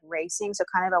mind is like racing. So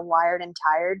kind of a wired and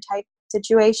tired type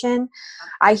situation.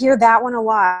 I hear that one a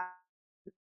lot.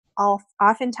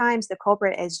 Oftentimes the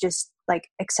culprit is just like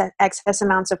excess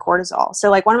amounts of cortisol. So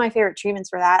like, one of my favorite treatments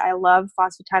for that, I love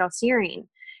phosphatidylserine.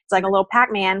 It's like a little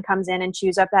Pac-Man comes in and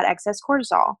chews up that excess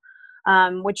cortisol.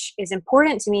 Which is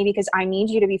important to me because I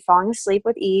need you to be falling asleep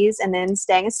with ease and then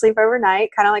staying asleep overnight,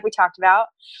 kind of like we talked about.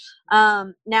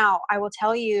 Now, I will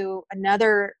tell you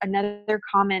another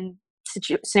common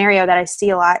scenario that I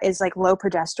see a lot is like low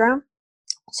progesterone.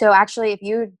 So actually, if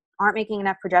you aren't making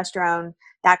enough progesterone,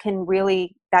 that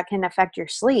can affect your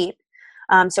sleep.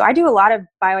 So I do a lot of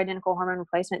bioidentical hormone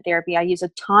replacement therapy. I use a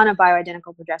ton of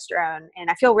bioidentical progesterone, and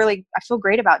I feel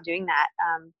great about doing that.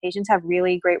 Patients have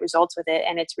really great results with it,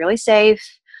 and it's really safe.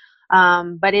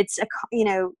 But it's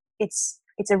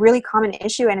a really common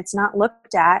issue, and it's not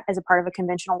looked at as a part of a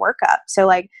conventional workup. So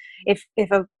like, if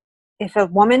a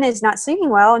woman is not sleeping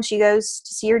well and she goes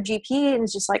to see her GP and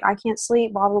is just like, I can't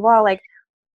sleep, blah, blah, blah, like,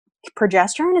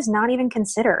 progesterone is not even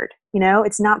considered.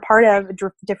 It's not part of a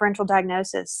differential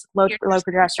diagnosis, low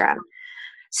progesterone.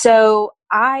 So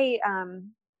I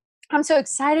I'm so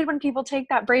excited when people take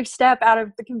that brave step out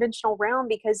of the conventional realm,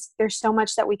 because there's so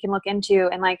much that we can look into.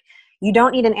 And like, you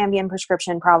don't need an Ambien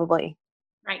prescription probably.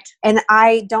 Right. And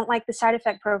I don't like the side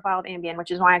effect profile of Ambien, which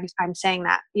is why I'm saying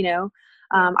that,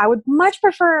 I would much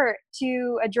prefer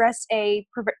to address a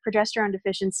progesterone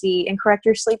deficiency and correct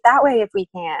your sleep that way if we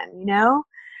can, Now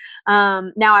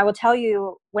I will tell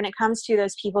you, when it comes to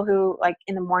those people who like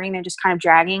in the morning, they're just kind of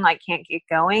dragging, like can't get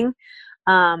going,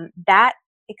 that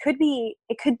it could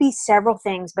be several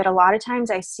things, but a lot of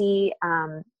times I see,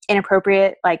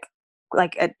 inappropriate,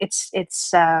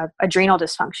 it's adrenal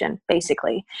dysfunction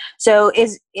basically. So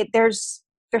there's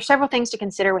several things to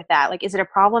consider with that. Like, is it a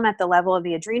problem at the level of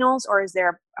the adrenals, or is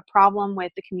there a problem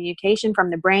with the communication from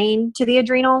the brain to the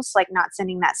adrenals? Like not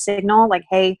sending that signal, like,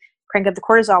 hey, crank up the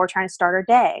cortisol. We're trying to start our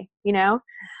day.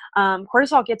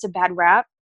 Cortisol gets a bad rap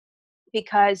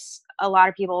because a lot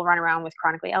of people run around with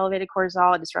chronically elevated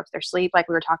cortisol. It disrupts their sleep, like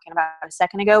we were talking about a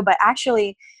second ago. But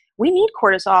actually, we need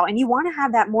cortisol, and you want to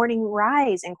have that morning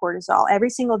rise in cortisol every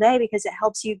single day, because it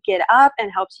helps you get up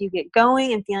and helps you get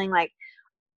going and feeling like,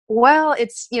 well,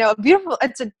 it's a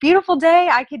beautiful day.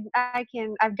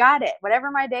 I've got it. Whatever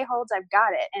my day holds, I've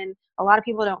got it. And a lot of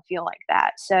people don't feel like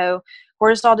that. So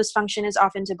cortisol dysfunction is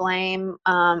often to blame.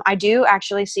 I do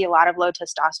actually see a lot of low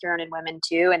testosterone in women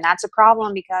too. And that's a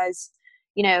problem because,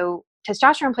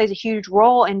 testosterone plays a huge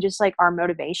role in just like our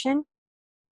motivation,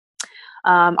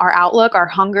 our outlook, our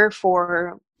hunger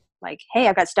for like, hey,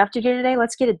 I've got stuff to do today.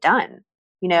 Let's get it done,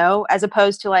 as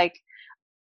opposed to like,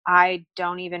 I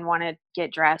don't even want to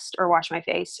get dressed or wash my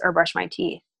face or brush my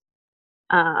teeth.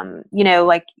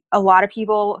 Like a lot of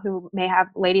people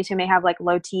ladies who may have like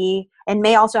low T and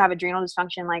may also have adrenal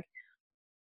dysfunction, like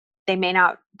they may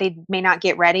not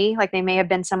get ready. Like they may have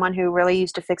been someone who really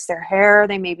used to fix their hair.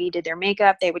 They maybe did their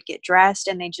makeup, they would get dressed,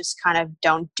 and they just kind of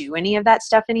don't do any of that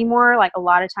stuff anymore. Like a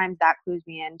lot of times that clues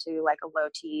me into like a low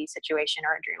T situation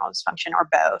or adrenal dysfunction or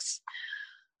both.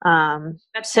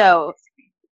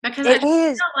 Because it I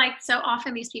is feel like so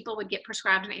often these people would get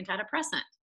prescribed an antidepressant.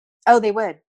 Oh, they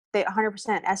would. They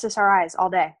 100% SSRIs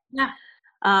all day. Yeah.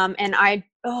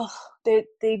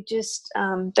 They just,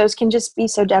 those can just be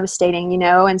so devastating,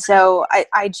 And so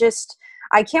I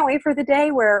can't wait for the day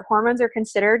where hormones are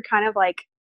considered kind of like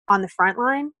on the front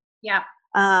line. Yeah.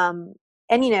 And,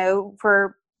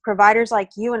 for providers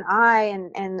like you and I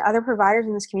and other providers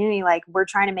in this community, like we're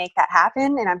trying to make that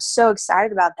happen. And I'm so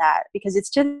excited about that because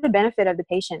it's to the benefit of the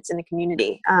patients in the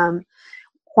community.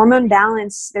 Hormone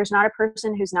balance, there's not a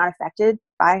person who's not affected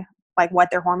by like what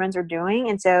their hormones are doing.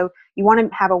 And so you want to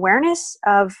have awareness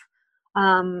of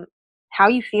how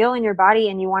you feel in your body,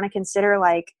 and you want to consider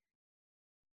like,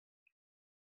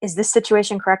 is this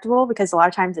situation correctable? Because a lot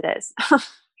of times it is.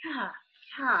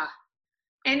 Yeah.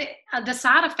 And the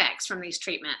side effects from these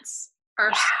treatments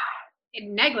are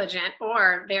negligent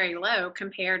or very low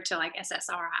compared to like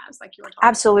SSRIs, like you were talking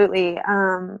Absolutely.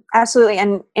 Absolutely.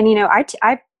 And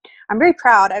I'm very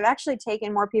proud. I've actually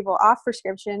taken more people off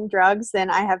prescription drugs than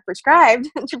I have prescribed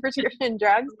to prescription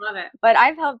drugs. Love it. But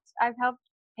I've helped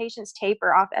patients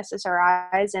taper off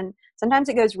SSRIs, and sometimes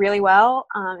it goes really well,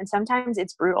 and sometimes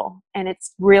it's brutal and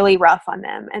it's really rough on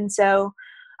them. And so,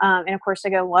 and of course, I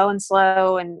go low and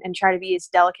slow and try to be as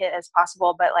delicate as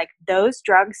possible. But like those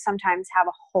drugs sometimes have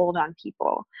a hold on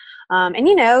people, and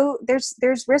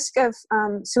there's risk of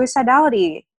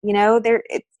suicidality.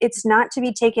 It's not to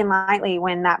be taken lightly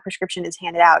when that prescription is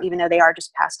handed out, even though they are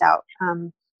just passed out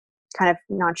kind of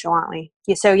nonchalantly.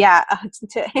 So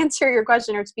to answer your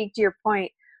question or speak to your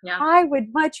point, I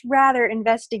would much rather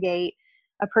investigate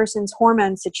a person's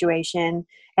hormone situation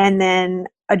and then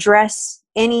address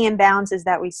any imbalances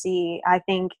that we see. I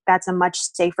think that's a much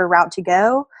safer route to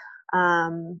go.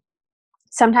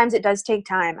 Sometimes it does take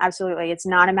time. Absolutely. It's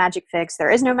not a magic fix. There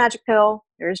is no magic pill.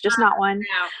 There is just not one.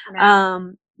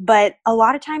 No. But a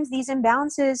lot of times these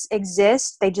imbalances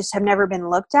exist. They just have never been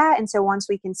looked at. And so once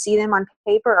we can see them on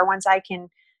paper, or once I can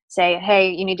say, hey,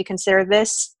 you need to consider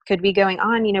this could be going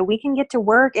on, we can get to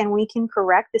work and we can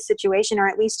correct the situation or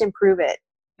at least improve it.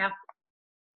 Yeah.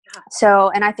 So,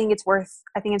 and I think it's worth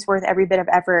every bit of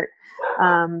effort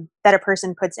that a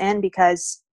person puts in,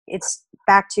 because it's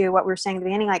back to what we were saying at the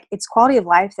beginning, like it's quality of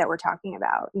life that we're talking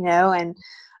about, and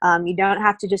you don't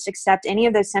have to just accept any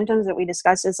of those symptoms that we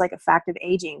discussed as like a fact of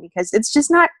aging, because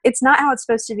it's not how it's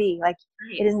supposed to be. Like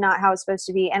It is not how it's supposed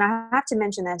to be. And I have to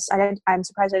mention this. I'm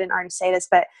surprised I didn't already say this,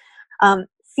 but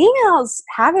females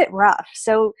have it rough.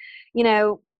 So,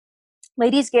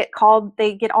 ladies get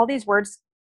all these words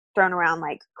thrown around,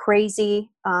 like crazy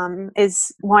is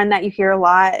one that you hear a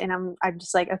lot. And I'm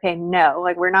just like, okay, no,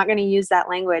 like we're not going to use that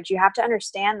language. You have to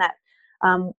understand that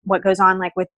what goes on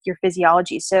like with your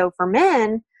physiology. So for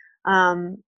men,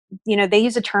 They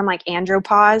use a term like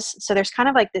andropause. So there's kind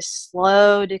of like this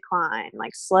slow decline,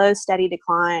 like slow, steady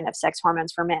decline of sex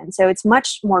hormones for men. So it's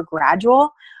much more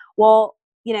gradual. Well,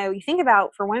 you think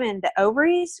about for women,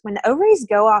 when the ovaries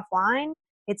go offline,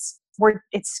 it's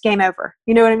game over.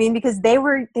 You know what I mean? Because they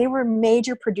were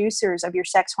major producers of your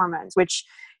sex hormones, which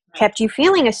kept you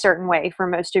feeling a certain way for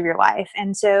most of your life.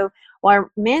 And so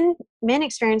while men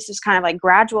experience this kind of like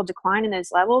gradual decline in those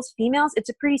levels, females, it's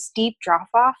a pretty steep drop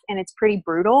off and it's pretty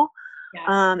brutal. Yes.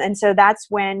 And so that's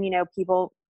when,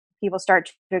 people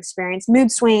start to experience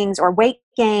mood swings or weight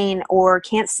gain or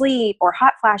can't sleep or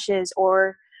hot flashes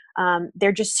or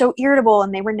they're just so irritable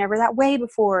and they were never that way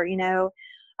before. You're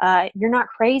not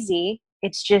crazy.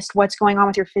 It's just what's going on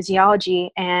with your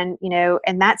physiology. And,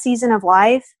 and that season of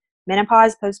life,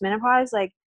 menopause, post-menopause,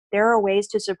 like there are ways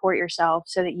to support yourself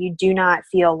so that you do not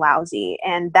feel lousy.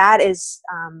 And that is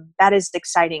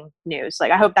exciting news.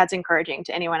 Like, I hope that's encouraging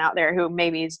to anyone out there who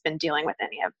maybe has been dealing with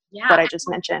any of what I just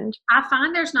mentioned. I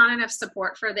find there's not enough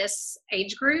support for this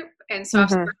age group. And so I've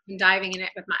started diving in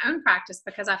it with my own practice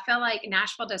because I feel like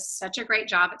Nashville does such a great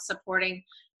job at supporting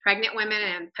pregnant women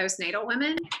and postnatal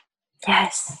women.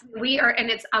 Yes.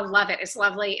 I love it. It's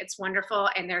lovely. It's wonderful.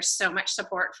 And there's so much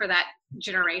support for that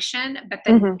generation. But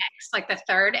the next, like the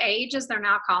third age, as they're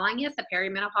now calling it, the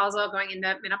perimenopausal going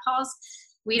into menopause,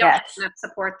 we don't have enough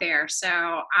support there. So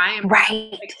I am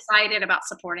excited about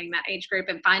supporting that age group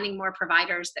and finding more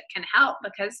providers that can help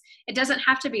because it doesn't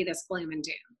have to be this gloom and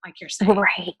doom, like you're saying.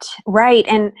 Right.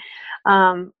 And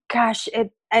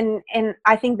and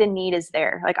I think the need is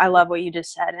there. Like, I love what you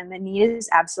just said. And the need is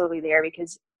absolutely there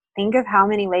because think of how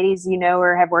many ladies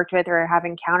or have worked with or have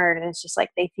encountered, and it's just like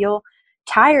they feel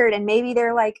tired, and maybe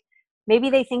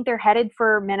they think they're headed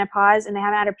for menopause and they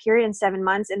haven't had a period in 7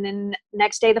 months, and then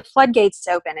next day the floodgates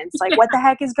open. And it's like, what the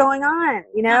heck is going on?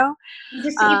 You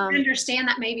just even understand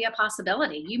that may be a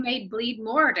possibility. You may bleed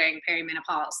more during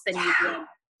perimenopause than you did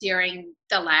during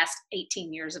the last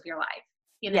 18 years of your life.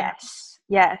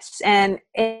 Yes. And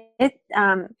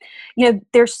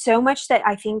there's so much that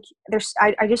I think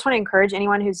I just want to encourage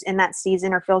anyone who's in that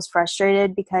season or feels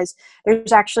frustrated, because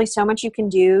there's actually so much you can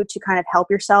do to kind of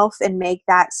help yourself and make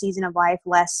that season of life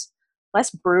less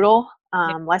brutal,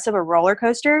 less of a roller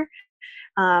coaster,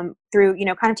 through,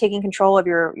 kind of taking control of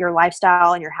your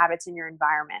lifestyle and your habits and your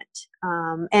environment.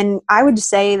 And I would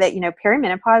say that,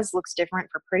 perimenopause looks different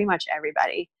for pretty much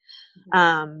everybody.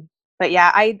 But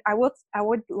yeah, I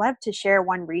would love to share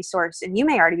one resource, and you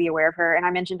may already be aware of her, and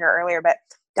I mentioned her earlier, but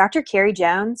Dr. Carrie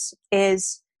Jones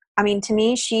to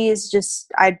me, she's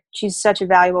such a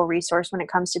valuable resource when it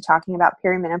comes to talking about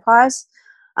perimenopause.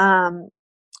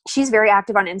 She's very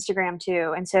active on Instagram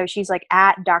too. And so she's like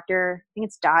at Dr. I think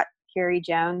it's Carrie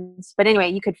Jones. But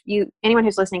anyway, anyone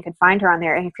who's listening could find her on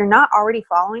there. And if you're not already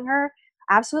following her,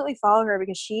 absolutely follow her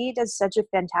because she does such a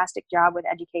fantastic job with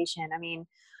education. I mean,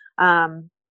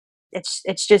 it's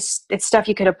stuff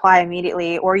you could apply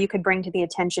immediately, or you could bring to the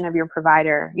attention of your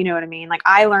provider. You know what I mean? Like,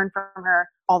 I learn from her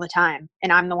all the time,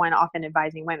 and I'm the one often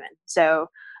advising women. So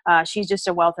she's just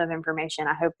a wealth of information.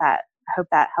 I hope that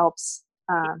helps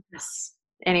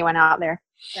anyone out there.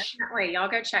 Definitely. Y'all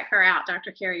go check her out,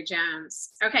 Dr. Carrie Jones.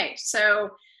 Okay.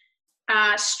 So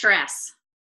stress.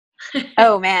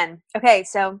 Oh man. Okay.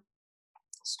 So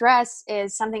stress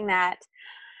is something that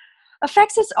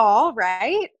affects us all,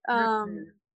 right?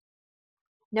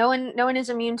 No one is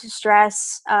immune to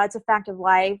stress. It's a fact of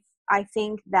life. I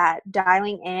think that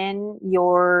dialing in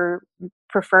your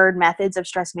preferred methods of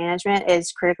stress management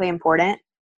is critically important.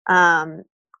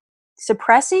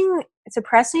 Suppressing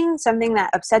something that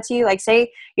upsets you, like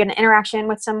say you had an interaction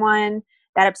with someone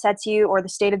that upsets you, or the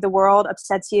state of the world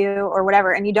upsets you, or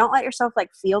whatever, and you don't let yourself like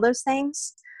feel those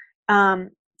things.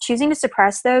 Choosing to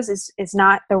suppress those is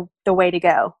not the way to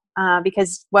go.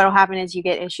 Because what will happen is you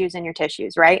get issues in your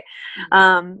tissues, right?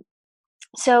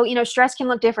 So, stress can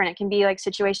look different. It can be like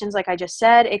situations like I just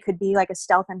said. It could be like a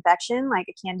stealth infection, like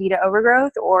a candida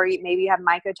overgrowth, or maybe you have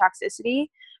mycotoxicity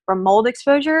from mold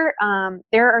exposure.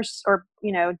 Dysbiosis,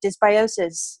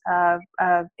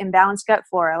 imbalanced gut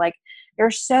flora. Like, there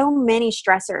are so many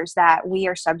stressors that we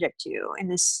are subject to in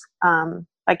this,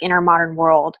 in our modern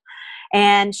world.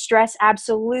 And stress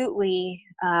absolutely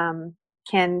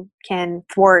can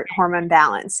thwart hormone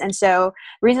balance. And so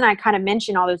the reason I kind of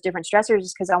mention all those different stressors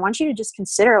is because I want you to just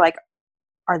consider, like,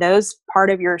 are those part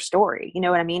of your story? You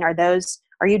know what I mean? Are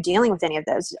you dealing with any of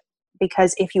those?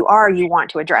 Because if you are, you want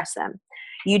to address them.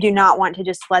 You do not want to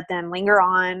just let them linger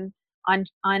on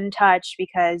untouched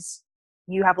because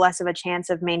you have less of a chance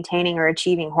of maintaining or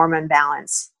achieving hormone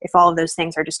balance if all of those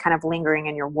things are just kind of lingering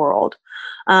in your world.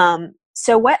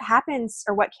 So what happens,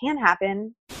 or what can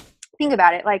happen, think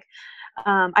about it. Like,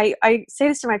 I say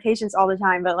this to my patients all the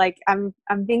time, but like, I'm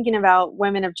thinking about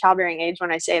women of childbearing age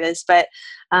when I say this, but,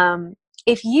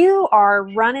 if you are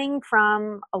running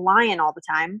from a lion all the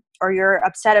time, or you're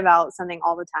upset about something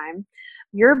all the time,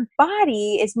 your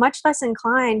body is much less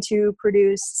inclined to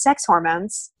produce sex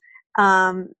hormones.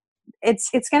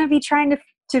 It's going to be trying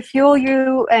to fuel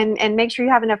you and make sure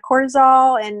you have enough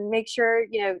cortisol, and make sure,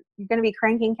 you're going to be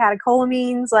cranking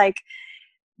catecholamines, like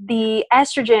the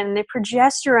estrogen, the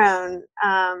progesterone,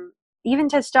 even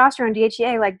testosterone,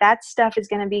 DHEA, like that stuff is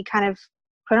going to be kind of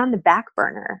put on the back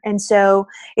burner. And so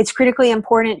it's critically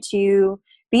important to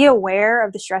be aware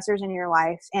of the stressors in your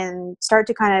life and start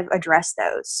to kind of address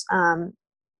those.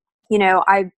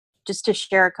 I just to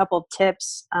share a couple of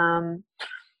tips,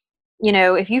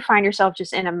 if you find yourself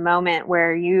just in a moment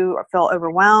where you feel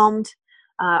overwhelmed,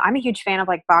 I'm a huge fan of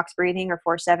like box breathing or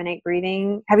 4-7-8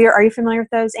 breathing. Are you familiar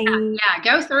with those, Amy? Yeah.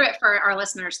 Go through it for our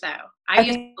listeners though. I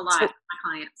use it a lot with my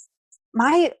clients.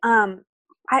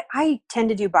 I tend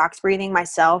to do box breathing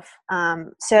myself.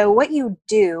 So what you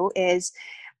do is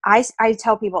I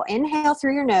tell people, inhale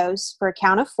through your nose for a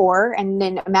count of 4, and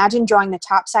then imagine drawing the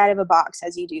top side of a box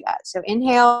as you do that. So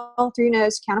inhale through your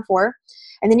nose, count of 4,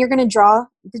 and then you're going to draw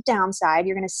the downside.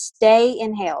 You're going to stay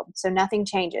inhaled, so nothing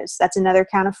changes. That's another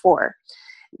count of 4.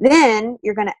 Then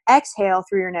you're going to exhale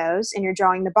through your nose, and you're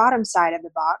drawing the bottom side of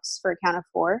the box for a count of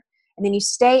 4. And then you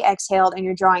stay exhaled, and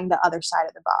you're drawing the other side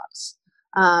of the box.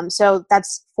 So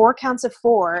that's 4 counts of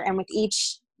 4, and with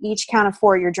each count of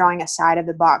 4, you're drawing a side of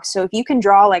the box. So if you can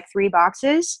draw like 3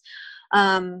 boxes,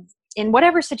 in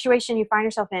whatever situation you find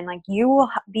yourself in, like you will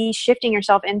be shifting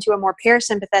yourself into a more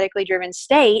parasympathetically driven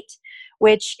state,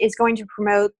 which is going to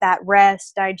promote that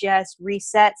rest, digest,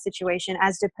 reset situation,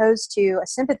 as opposed to a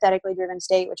sympathetically driven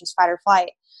state, which is fight or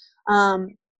flight.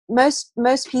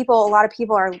 Most people, a lot of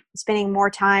people are spending more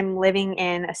time living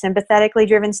in a sympathetically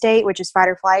driven state, which is fight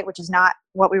or flight, which is not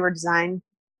what we were designed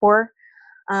for.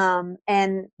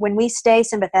 And when we stay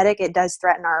sympathetic, it does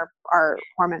threaten our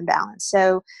hormone balance.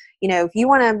 So, if you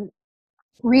want to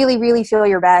really, really feel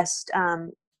your best,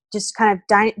 just kind of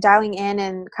dialing in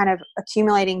and kind of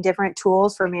accumulating different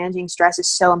tools for managing stress is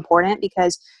so important,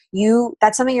 because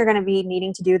that's something you're going to be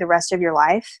needing to do the rest of your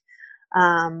life.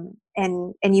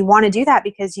 And you want to do that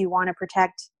because you want to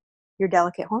protect your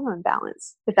delicate hormone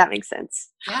balance, if that makes sense.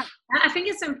 Yeah. I think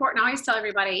it's important. I always tell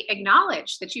everybody,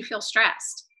 acknowledge that you feel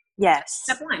stressed. Yes.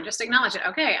 Step 1, just acknowledge it.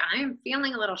 Okay, I'm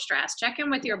feeling a little stressed. Check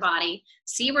in with your body.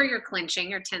 See where you're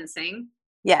clenching or tensing.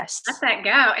 Yes. Let that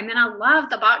go. And then I love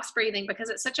the box breathing because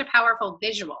it's such a powerful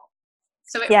visual.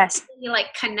 So it really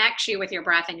like connects you with your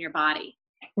breath and your body.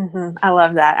 Mm-hmm. I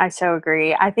love that. I so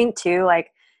agree. I think too,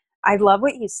 like, I love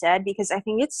what you said, because I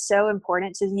think it's so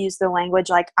important to use the language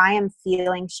like, I am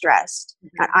feeling stressed,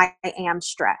 not I am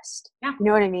stressed. Yeah. You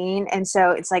know what I mean? And so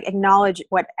it's like, acknowledge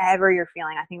whatever you're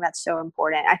feeling. I think that's so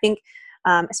important. I think,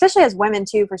 especially as women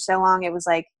too, for so long, it was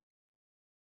like,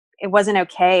 it wasn't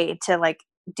okay to like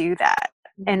do that.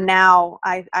 And now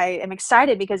I am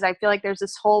excited, because I feel like there's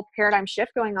this whole paradigm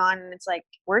shift going on, and it's like,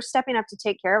 we're stepping up to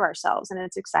take care of ourselves, and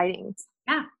it's exciting.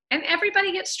 Yeah. And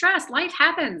everybody gets stressed. Life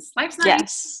happens. Life's not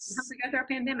easy. We have to go through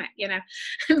a pandemic,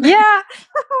 Yeah.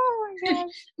 Oh my gosh.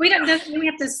 We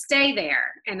have to stay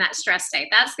there in that stress state.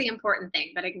 That's the important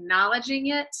thing. But acknowledging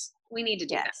it, we need to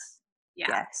do that. Yeah.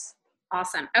 Yes.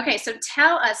 Awesome. Okay. So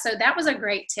tell us, so that was a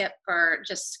great tip for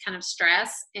just kind of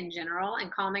stress in general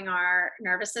and calming our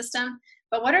nervous system.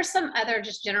 But what are some other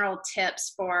just general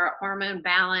tips for hormone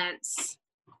balance?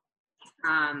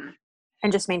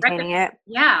 And just maintaining it.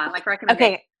 Yeah. Like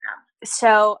recommendations. Okay.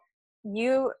 So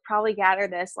you probably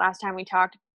gathered this last time we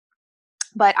talked,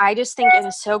 but I just think it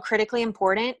is so critically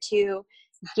important to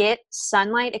get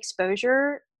sunlight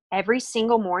exposure every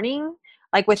single morning,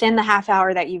 like within the half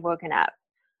hour that you've woken up.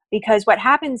 Because what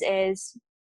happens is,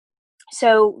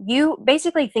 so you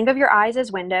basically think of your eyes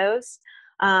as windows,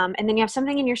 and then you have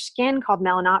something in your skin called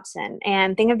melanopsin,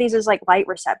 and think of these as like light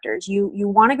receptors. You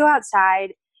want to go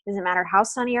outside. Doesn't matter how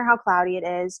sunny or how cloudy it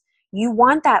is. You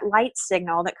want that light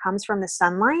signal that comes from the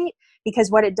sunlight, because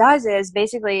what it does is,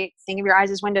 basically, think of your eyes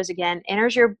as windows again,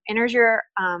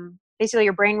 basically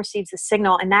your brain receives the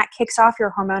signal, and that kicks off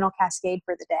your hormonal cascade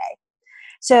for the day.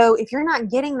 So if you're not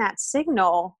getting that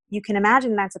signal, you can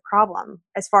imagine that's a problem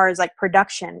as far as like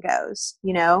production goes,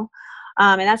 and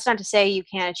that's not to say you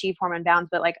can't achieve hormone balance,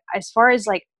 but like, as far as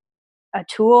like a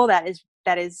tool that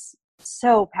is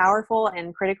so powerful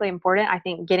and critically important, I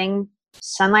think getting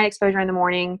sunlight exposure in the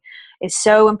morning is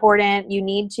so important. You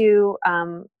need to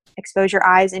expose your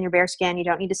eyes and your bare skin. You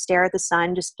don't need to stare at the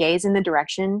sun. Just gaze in the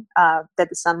direction that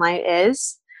the sunlight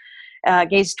is.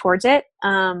 Gaze towards it.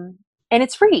 And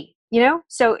it's free.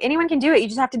 so anyone can do it. You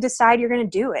just have to decide you're going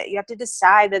to do it. You have to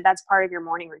decide that that's part of your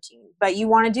morning routine, but you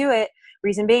want to do it.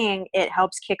 Reason being, it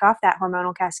helps kick off that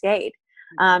hormonal cascade.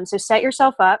 So set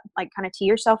yourself up, like kind of tee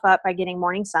yourself up by getting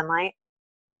morning sunlight.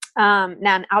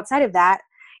 Now, outside of that,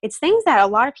 it's things that a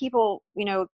lot of people,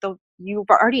 you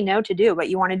already know to do, but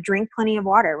you want to drink plenty of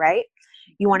water, right?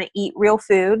 You want to eat real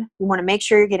food. You want to make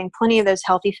sure you're getting plenty of those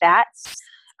healthy fats.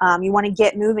 You want to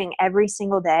get moving every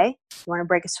single day. You want to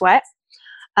break a sweat.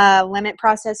 Limit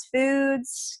processed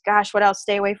foods. Gosh, what else?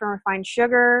 Stay away from refined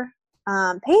sugar.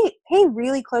 Pay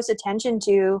really close attention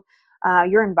to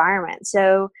your environment.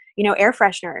 So, air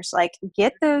fresheners, like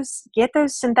get those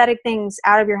synthetic things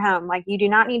out of your home. Like you do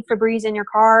not need Febreze in your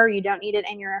car. You don't need it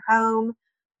in your home.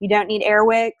 You don't need air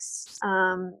wicks.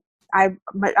 I'm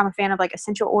a fan of like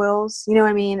essential oils. You know what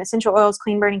I mean? Essential oils,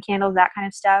 clean burning candles, that kind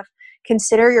of stuff.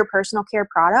 Consider your personal care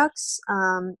products.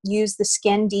 Use the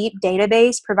Skin Deep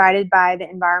database provided by the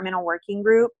Environmental Working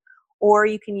Group, or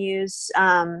you can use,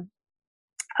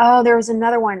 there was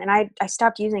another one, and I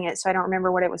stopped using it, so I don't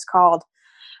remember what it was called.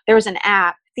 There was an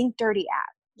app, Think Dirty app.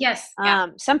 Yes. Yeah.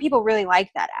 Some people really like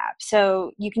that app.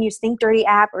 So you can use Think Dirty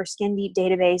app or Skin Deep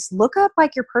database. Look up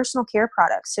like your personal care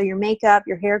products. So your makeup,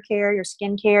 your hair care, your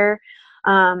skin care,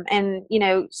 and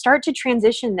start to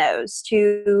transition those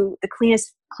to the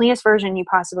cleanest version you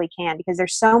possibly can, because there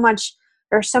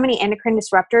are so many endocrine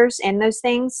disruptors in those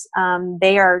things.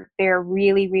 They're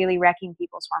really, really wrecking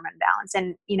people's hormone balance.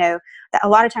 And, a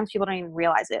lot of times people don't even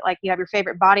realize it. Like you have your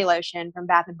favorite body lotion from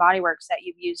Bath and Body Works that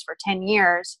you've used for 10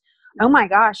 years. Oh my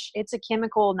gosh, it's a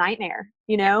chemical nightmare,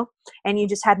 and you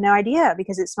just had no idea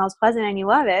because it smells pleasant and you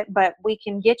love it, but we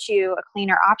can get you a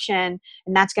cleaner option,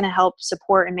 and that's going to help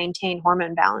support and maintain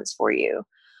hormone balance for you.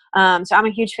 So I'm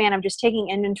a huge fan of just taking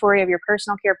inventory of your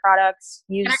personal care products.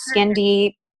 Use Skin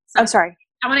Deep. Oh, sorry.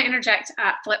 I want to interject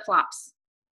flip-flops.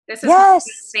 This is yes.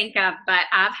 what I think of, but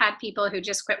I've had people who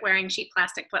just quit wearing cheap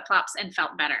plastic flip-flops and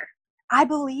felt better. I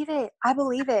believe it.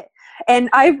 And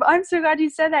I'm so glad you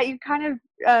said that. You're kind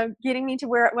of getting me to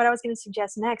what I was going to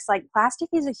suggest next. Like plastic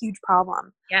is a huge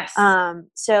problem. Yes.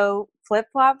 So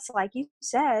flip-flops, like you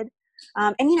said,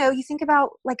 and you think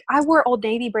about, like, I wore Old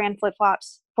Navy brand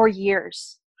flip-flops for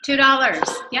years. $2.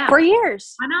 Yeah. For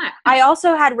years. Why not? I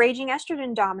also had raging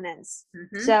estrogen dominance.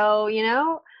 Mm-hmm. So,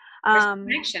 there's a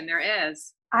connection. There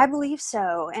is. I believe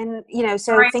so. And,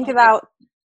 so think about,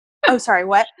 oh, sorry,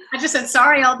 what? I just said,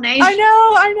 sorry, Old Navy. I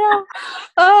know.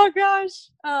 Oh gosh.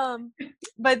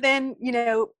 But then,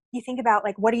 you think about,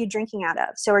 like, what are you drinking out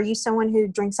of? So are you someone who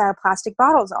drinks out of plastic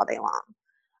bottles all day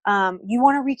long? You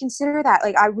want to reconsider that.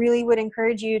 Like, I really would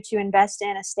encourage you to invest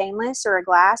in a stainless or a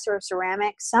glass or a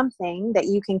ceramic, something that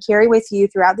you can carry with you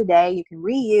throughout the day. You can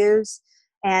reuse,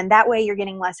 and that way you're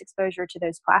getting less exposure to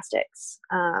those plastics.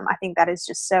 I think that is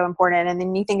just so important. And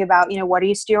then you think about, what are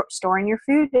you storing your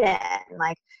food in?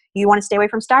 Like, you want to stay away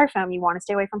from styrofoam. You want to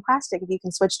stay away from plastic. If you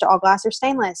can switch to all glass or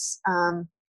stainless,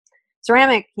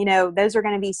 ceramic, those are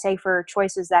going to be safer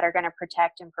choices that are going to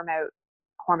protect and promote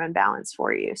hormone balance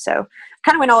for you. So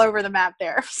kind of went all over the map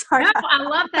there. Sorry. No, I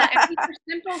love that. And these are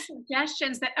simple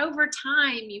suggestions that over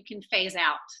time you can phase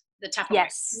out the Tupperware.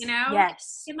 Yes.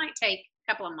 Yes. It might take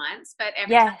a couple of months, but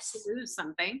every time you lose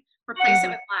something, replace it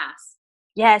with glass.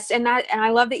 Yes. And I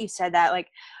love that you said that. Like,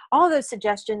 all of those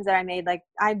suggestions that I made, like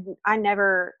I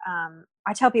never,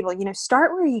 I tell people,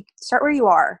 start where you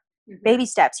are. Mm-hmm. Baby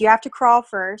steps. You have to crawl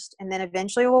first, and then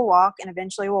eventually we'll walk, and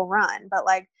eventually we'll run. But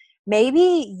like,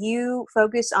 maybe you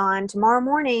focus on tomorrow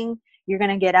morning, you're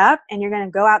going to get up and you're going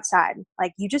to go outside.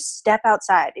 Like, you just step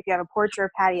outside. If you have a porch or a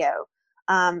patio,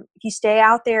 if you stay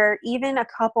out there, even a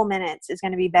couple minutes is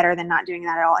going to be better than not doing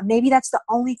that at all. And maybe that's the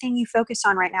only thing you focus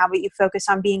on right now, but you focus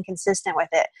on being consistent with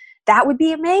it. That would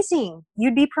be amazing.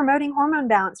 You'd be promoting hormone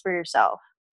balance for yourself.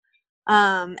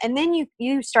 And then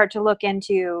you start to look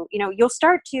into, you'll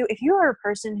start to, if you are a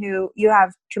person who you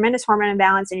have tremendous hormone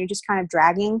imbalance and you're just kind of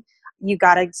dragging, you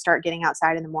got to start getting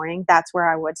outside in the morning. That's where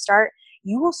I would start.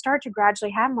 You will start to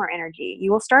gradually have more energy.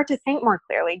 You will start to think more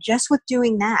clearly just with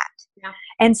doing that. Yeah.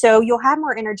 And so you'll have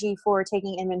more energy for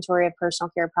taking inventory of personal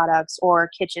care products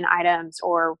or kitchen items,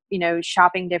 or,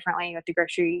 shopping differently with the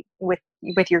grocery, with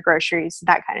your groceries,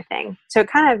 that kind of thing. So it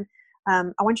kind of,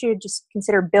 I want you to just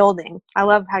consider building. I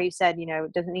love how you said,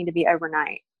 it doesn't need to be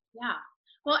overnight. Yeah.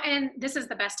 Well, and this is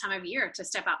the best time of year to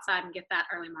step outside and get that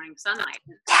early morning sunlight.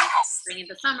 Yes. Bring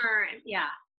into summer. Yeah.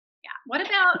 Yeah. What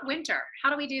about winter?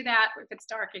 How do we do that if it's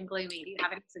dark and gloomy? Do you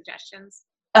have any suggestions?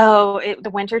 Oh,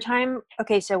 the winter time.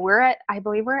 Okay. So I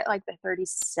believe we're at like the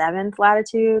 37th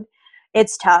latitude.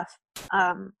 It's tough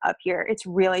up here. It's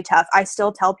really tough. I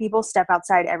still tell people step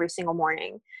outside every single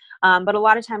morning. But a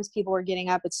lot of times people are getting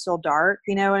up, it's still dark.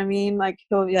 You know what I mean? Like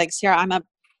he'll be like, Sarah, I'm up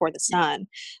before the sun.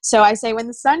 So I say when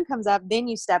the sun comes up, then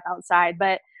you step outside.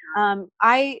 But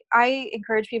I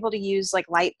encourage people to use like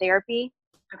light therapy.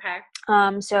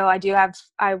 Okay. So I do have,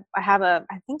 I have I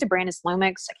think the brand is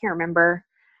Lumix. I can't remember.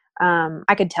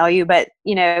 I could tell you, but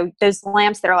you know, those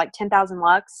lamps that are like 10,000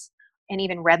 lux and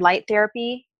even red light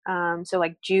therapy. So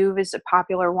like Juve is a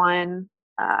popular one.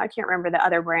 I can't remember the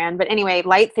other brand, but anyway,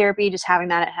 light therapy, just having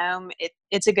that at home,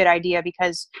 it's a good idea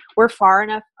because we're far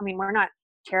enough. I mean, we're not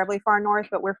terribly far north,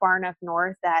 but we're far enough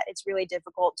north that it's really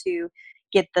difficult to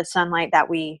get the sunlight that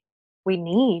we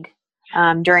need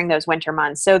during those winter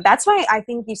months. So that's why I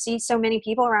think you see so many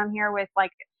people around here with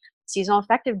like seasonal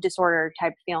affective disorder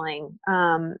type feeling.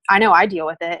 I know I deal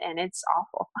with it and it's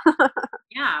awful.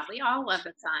 Yeah, we all love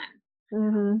the sun.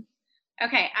 Mm-hmm.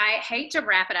 Okay, I hate to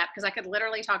wrap it up because I could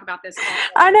literally talk about this all day.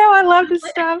 I know, I love this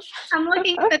stuff. I'm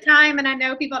looking at the time and I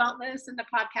know people don't listen to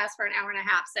podcasts for an hour and a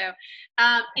half. So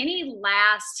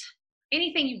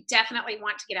anything you definitely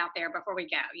want to get out there before we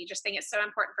go? You just think it's so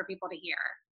important for people to hear.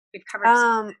 We've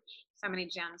covered so many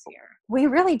gems here. We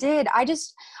really did. I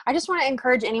just want to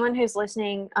encourage anyone who's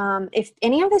listening. If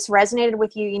any of this resonated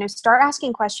with you, you know, start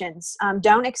asking questions.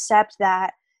 Don't accept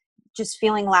that just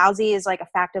feeling lousy is like a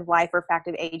fact of life or fact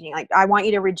of aging. Like I want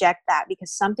you to reject that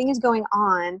because something is going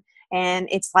on and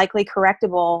it's likely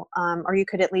correctable, or you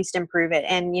could at least improve it.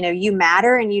 And, you know, you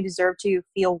matter and you deserve to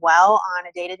feel well on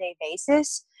a day-to-day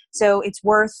basis. So it's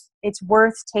worth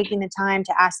taking the time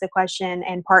to ask the question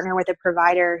and partner with a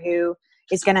provider who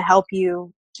is going to help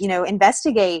you, you know,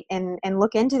 investigate and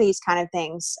look into these kind of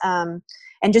things. And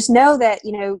just know that,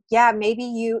 you know, yeah, maybe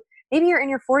you're in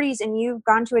your 40s and you've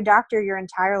gone to a doctor your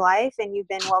entire life and you've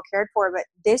been well cared for, but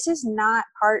this is not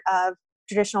part of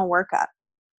traditional workup.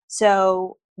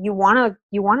 So you want to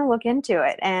look into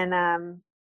it. And,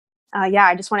 yeah,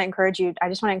 I just want to encourage you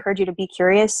to be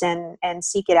curious and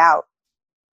seek it out.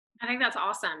 I think that's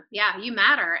awesome. Yeah, you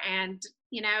matter. And,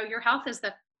 you know, your health is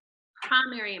the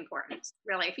primary importance,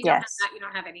 really. If you don't have that, you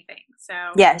don't have anything. So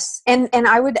yes. And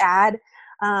I would add,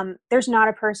 there's not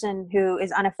a person who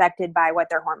is unaffected by what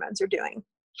their hormones are doing.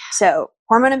 So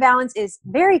hormone imbalance is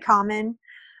very common.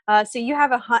 So if you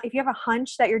have a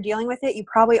hunch that you're dealing with it, you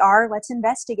probably are. Let's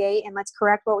investigate and let's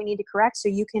correct what we need to correct so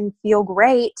you can feel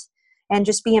great and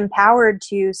just be empowered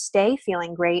to stay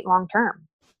feeling great long term.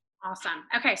 Awesome.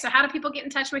 Okay. So how do people get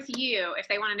in touch with you if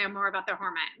they want to know more about their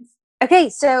hormones? Okay.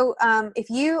 So, I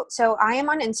am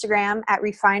on Instagram at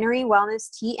Refinery Wellness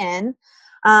TN.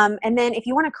 And then if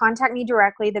you want to contact me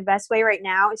directly, the best way right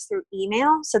now is through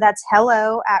email. So that's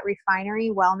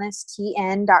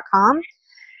hello@refinerywellnesstn.com.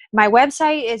 My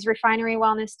website is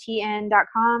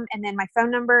refinerywellnesstn.com. And then my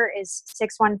phone number is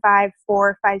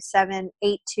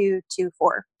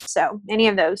 615-457-8224. So any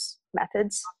of those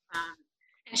methods.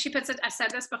 And she puts it, I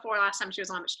said this before last time she was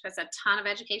on, but she puts a ton of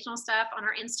educational stuff on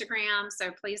her Instagram.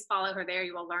 So please follow her there.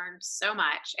 You will learn so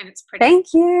much. And it's pretty.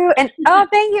 Thank you. And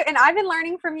thank you. And I've been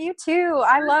learning from you too.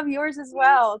 I love yours as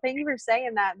well. Thank you for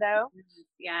saying that though.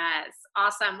 Yes.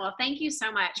 Awesome. Well, thank you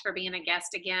so much for being a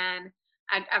guest again.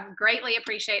 I greatly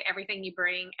appreciate everything you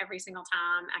bring every single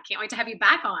time. I can't wait to have you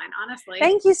back on, honestly.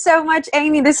 Thank you so much,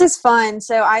 Amy. This is fun.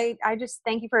 So I just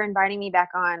thank you for inviting me back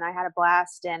on. I had a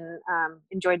blast and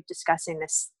enjoyed discussing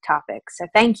this topic. So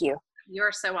thank you.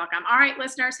 You're so welcome. All right,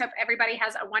 listeners, hope everybody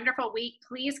has a wonderful week.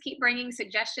 Please keep bringing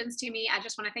suggestions to me. I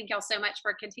just want to thank y'all so much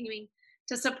for continuing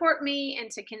to support me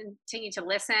and to continue to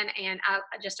listen. And I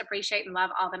just appreciate and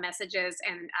love all the messages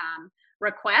and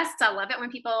requests. I love it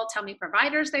when people tell me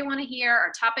providers they want to hear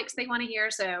or topics they want to hear.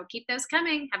 So keep those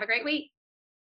coming. Have a great week.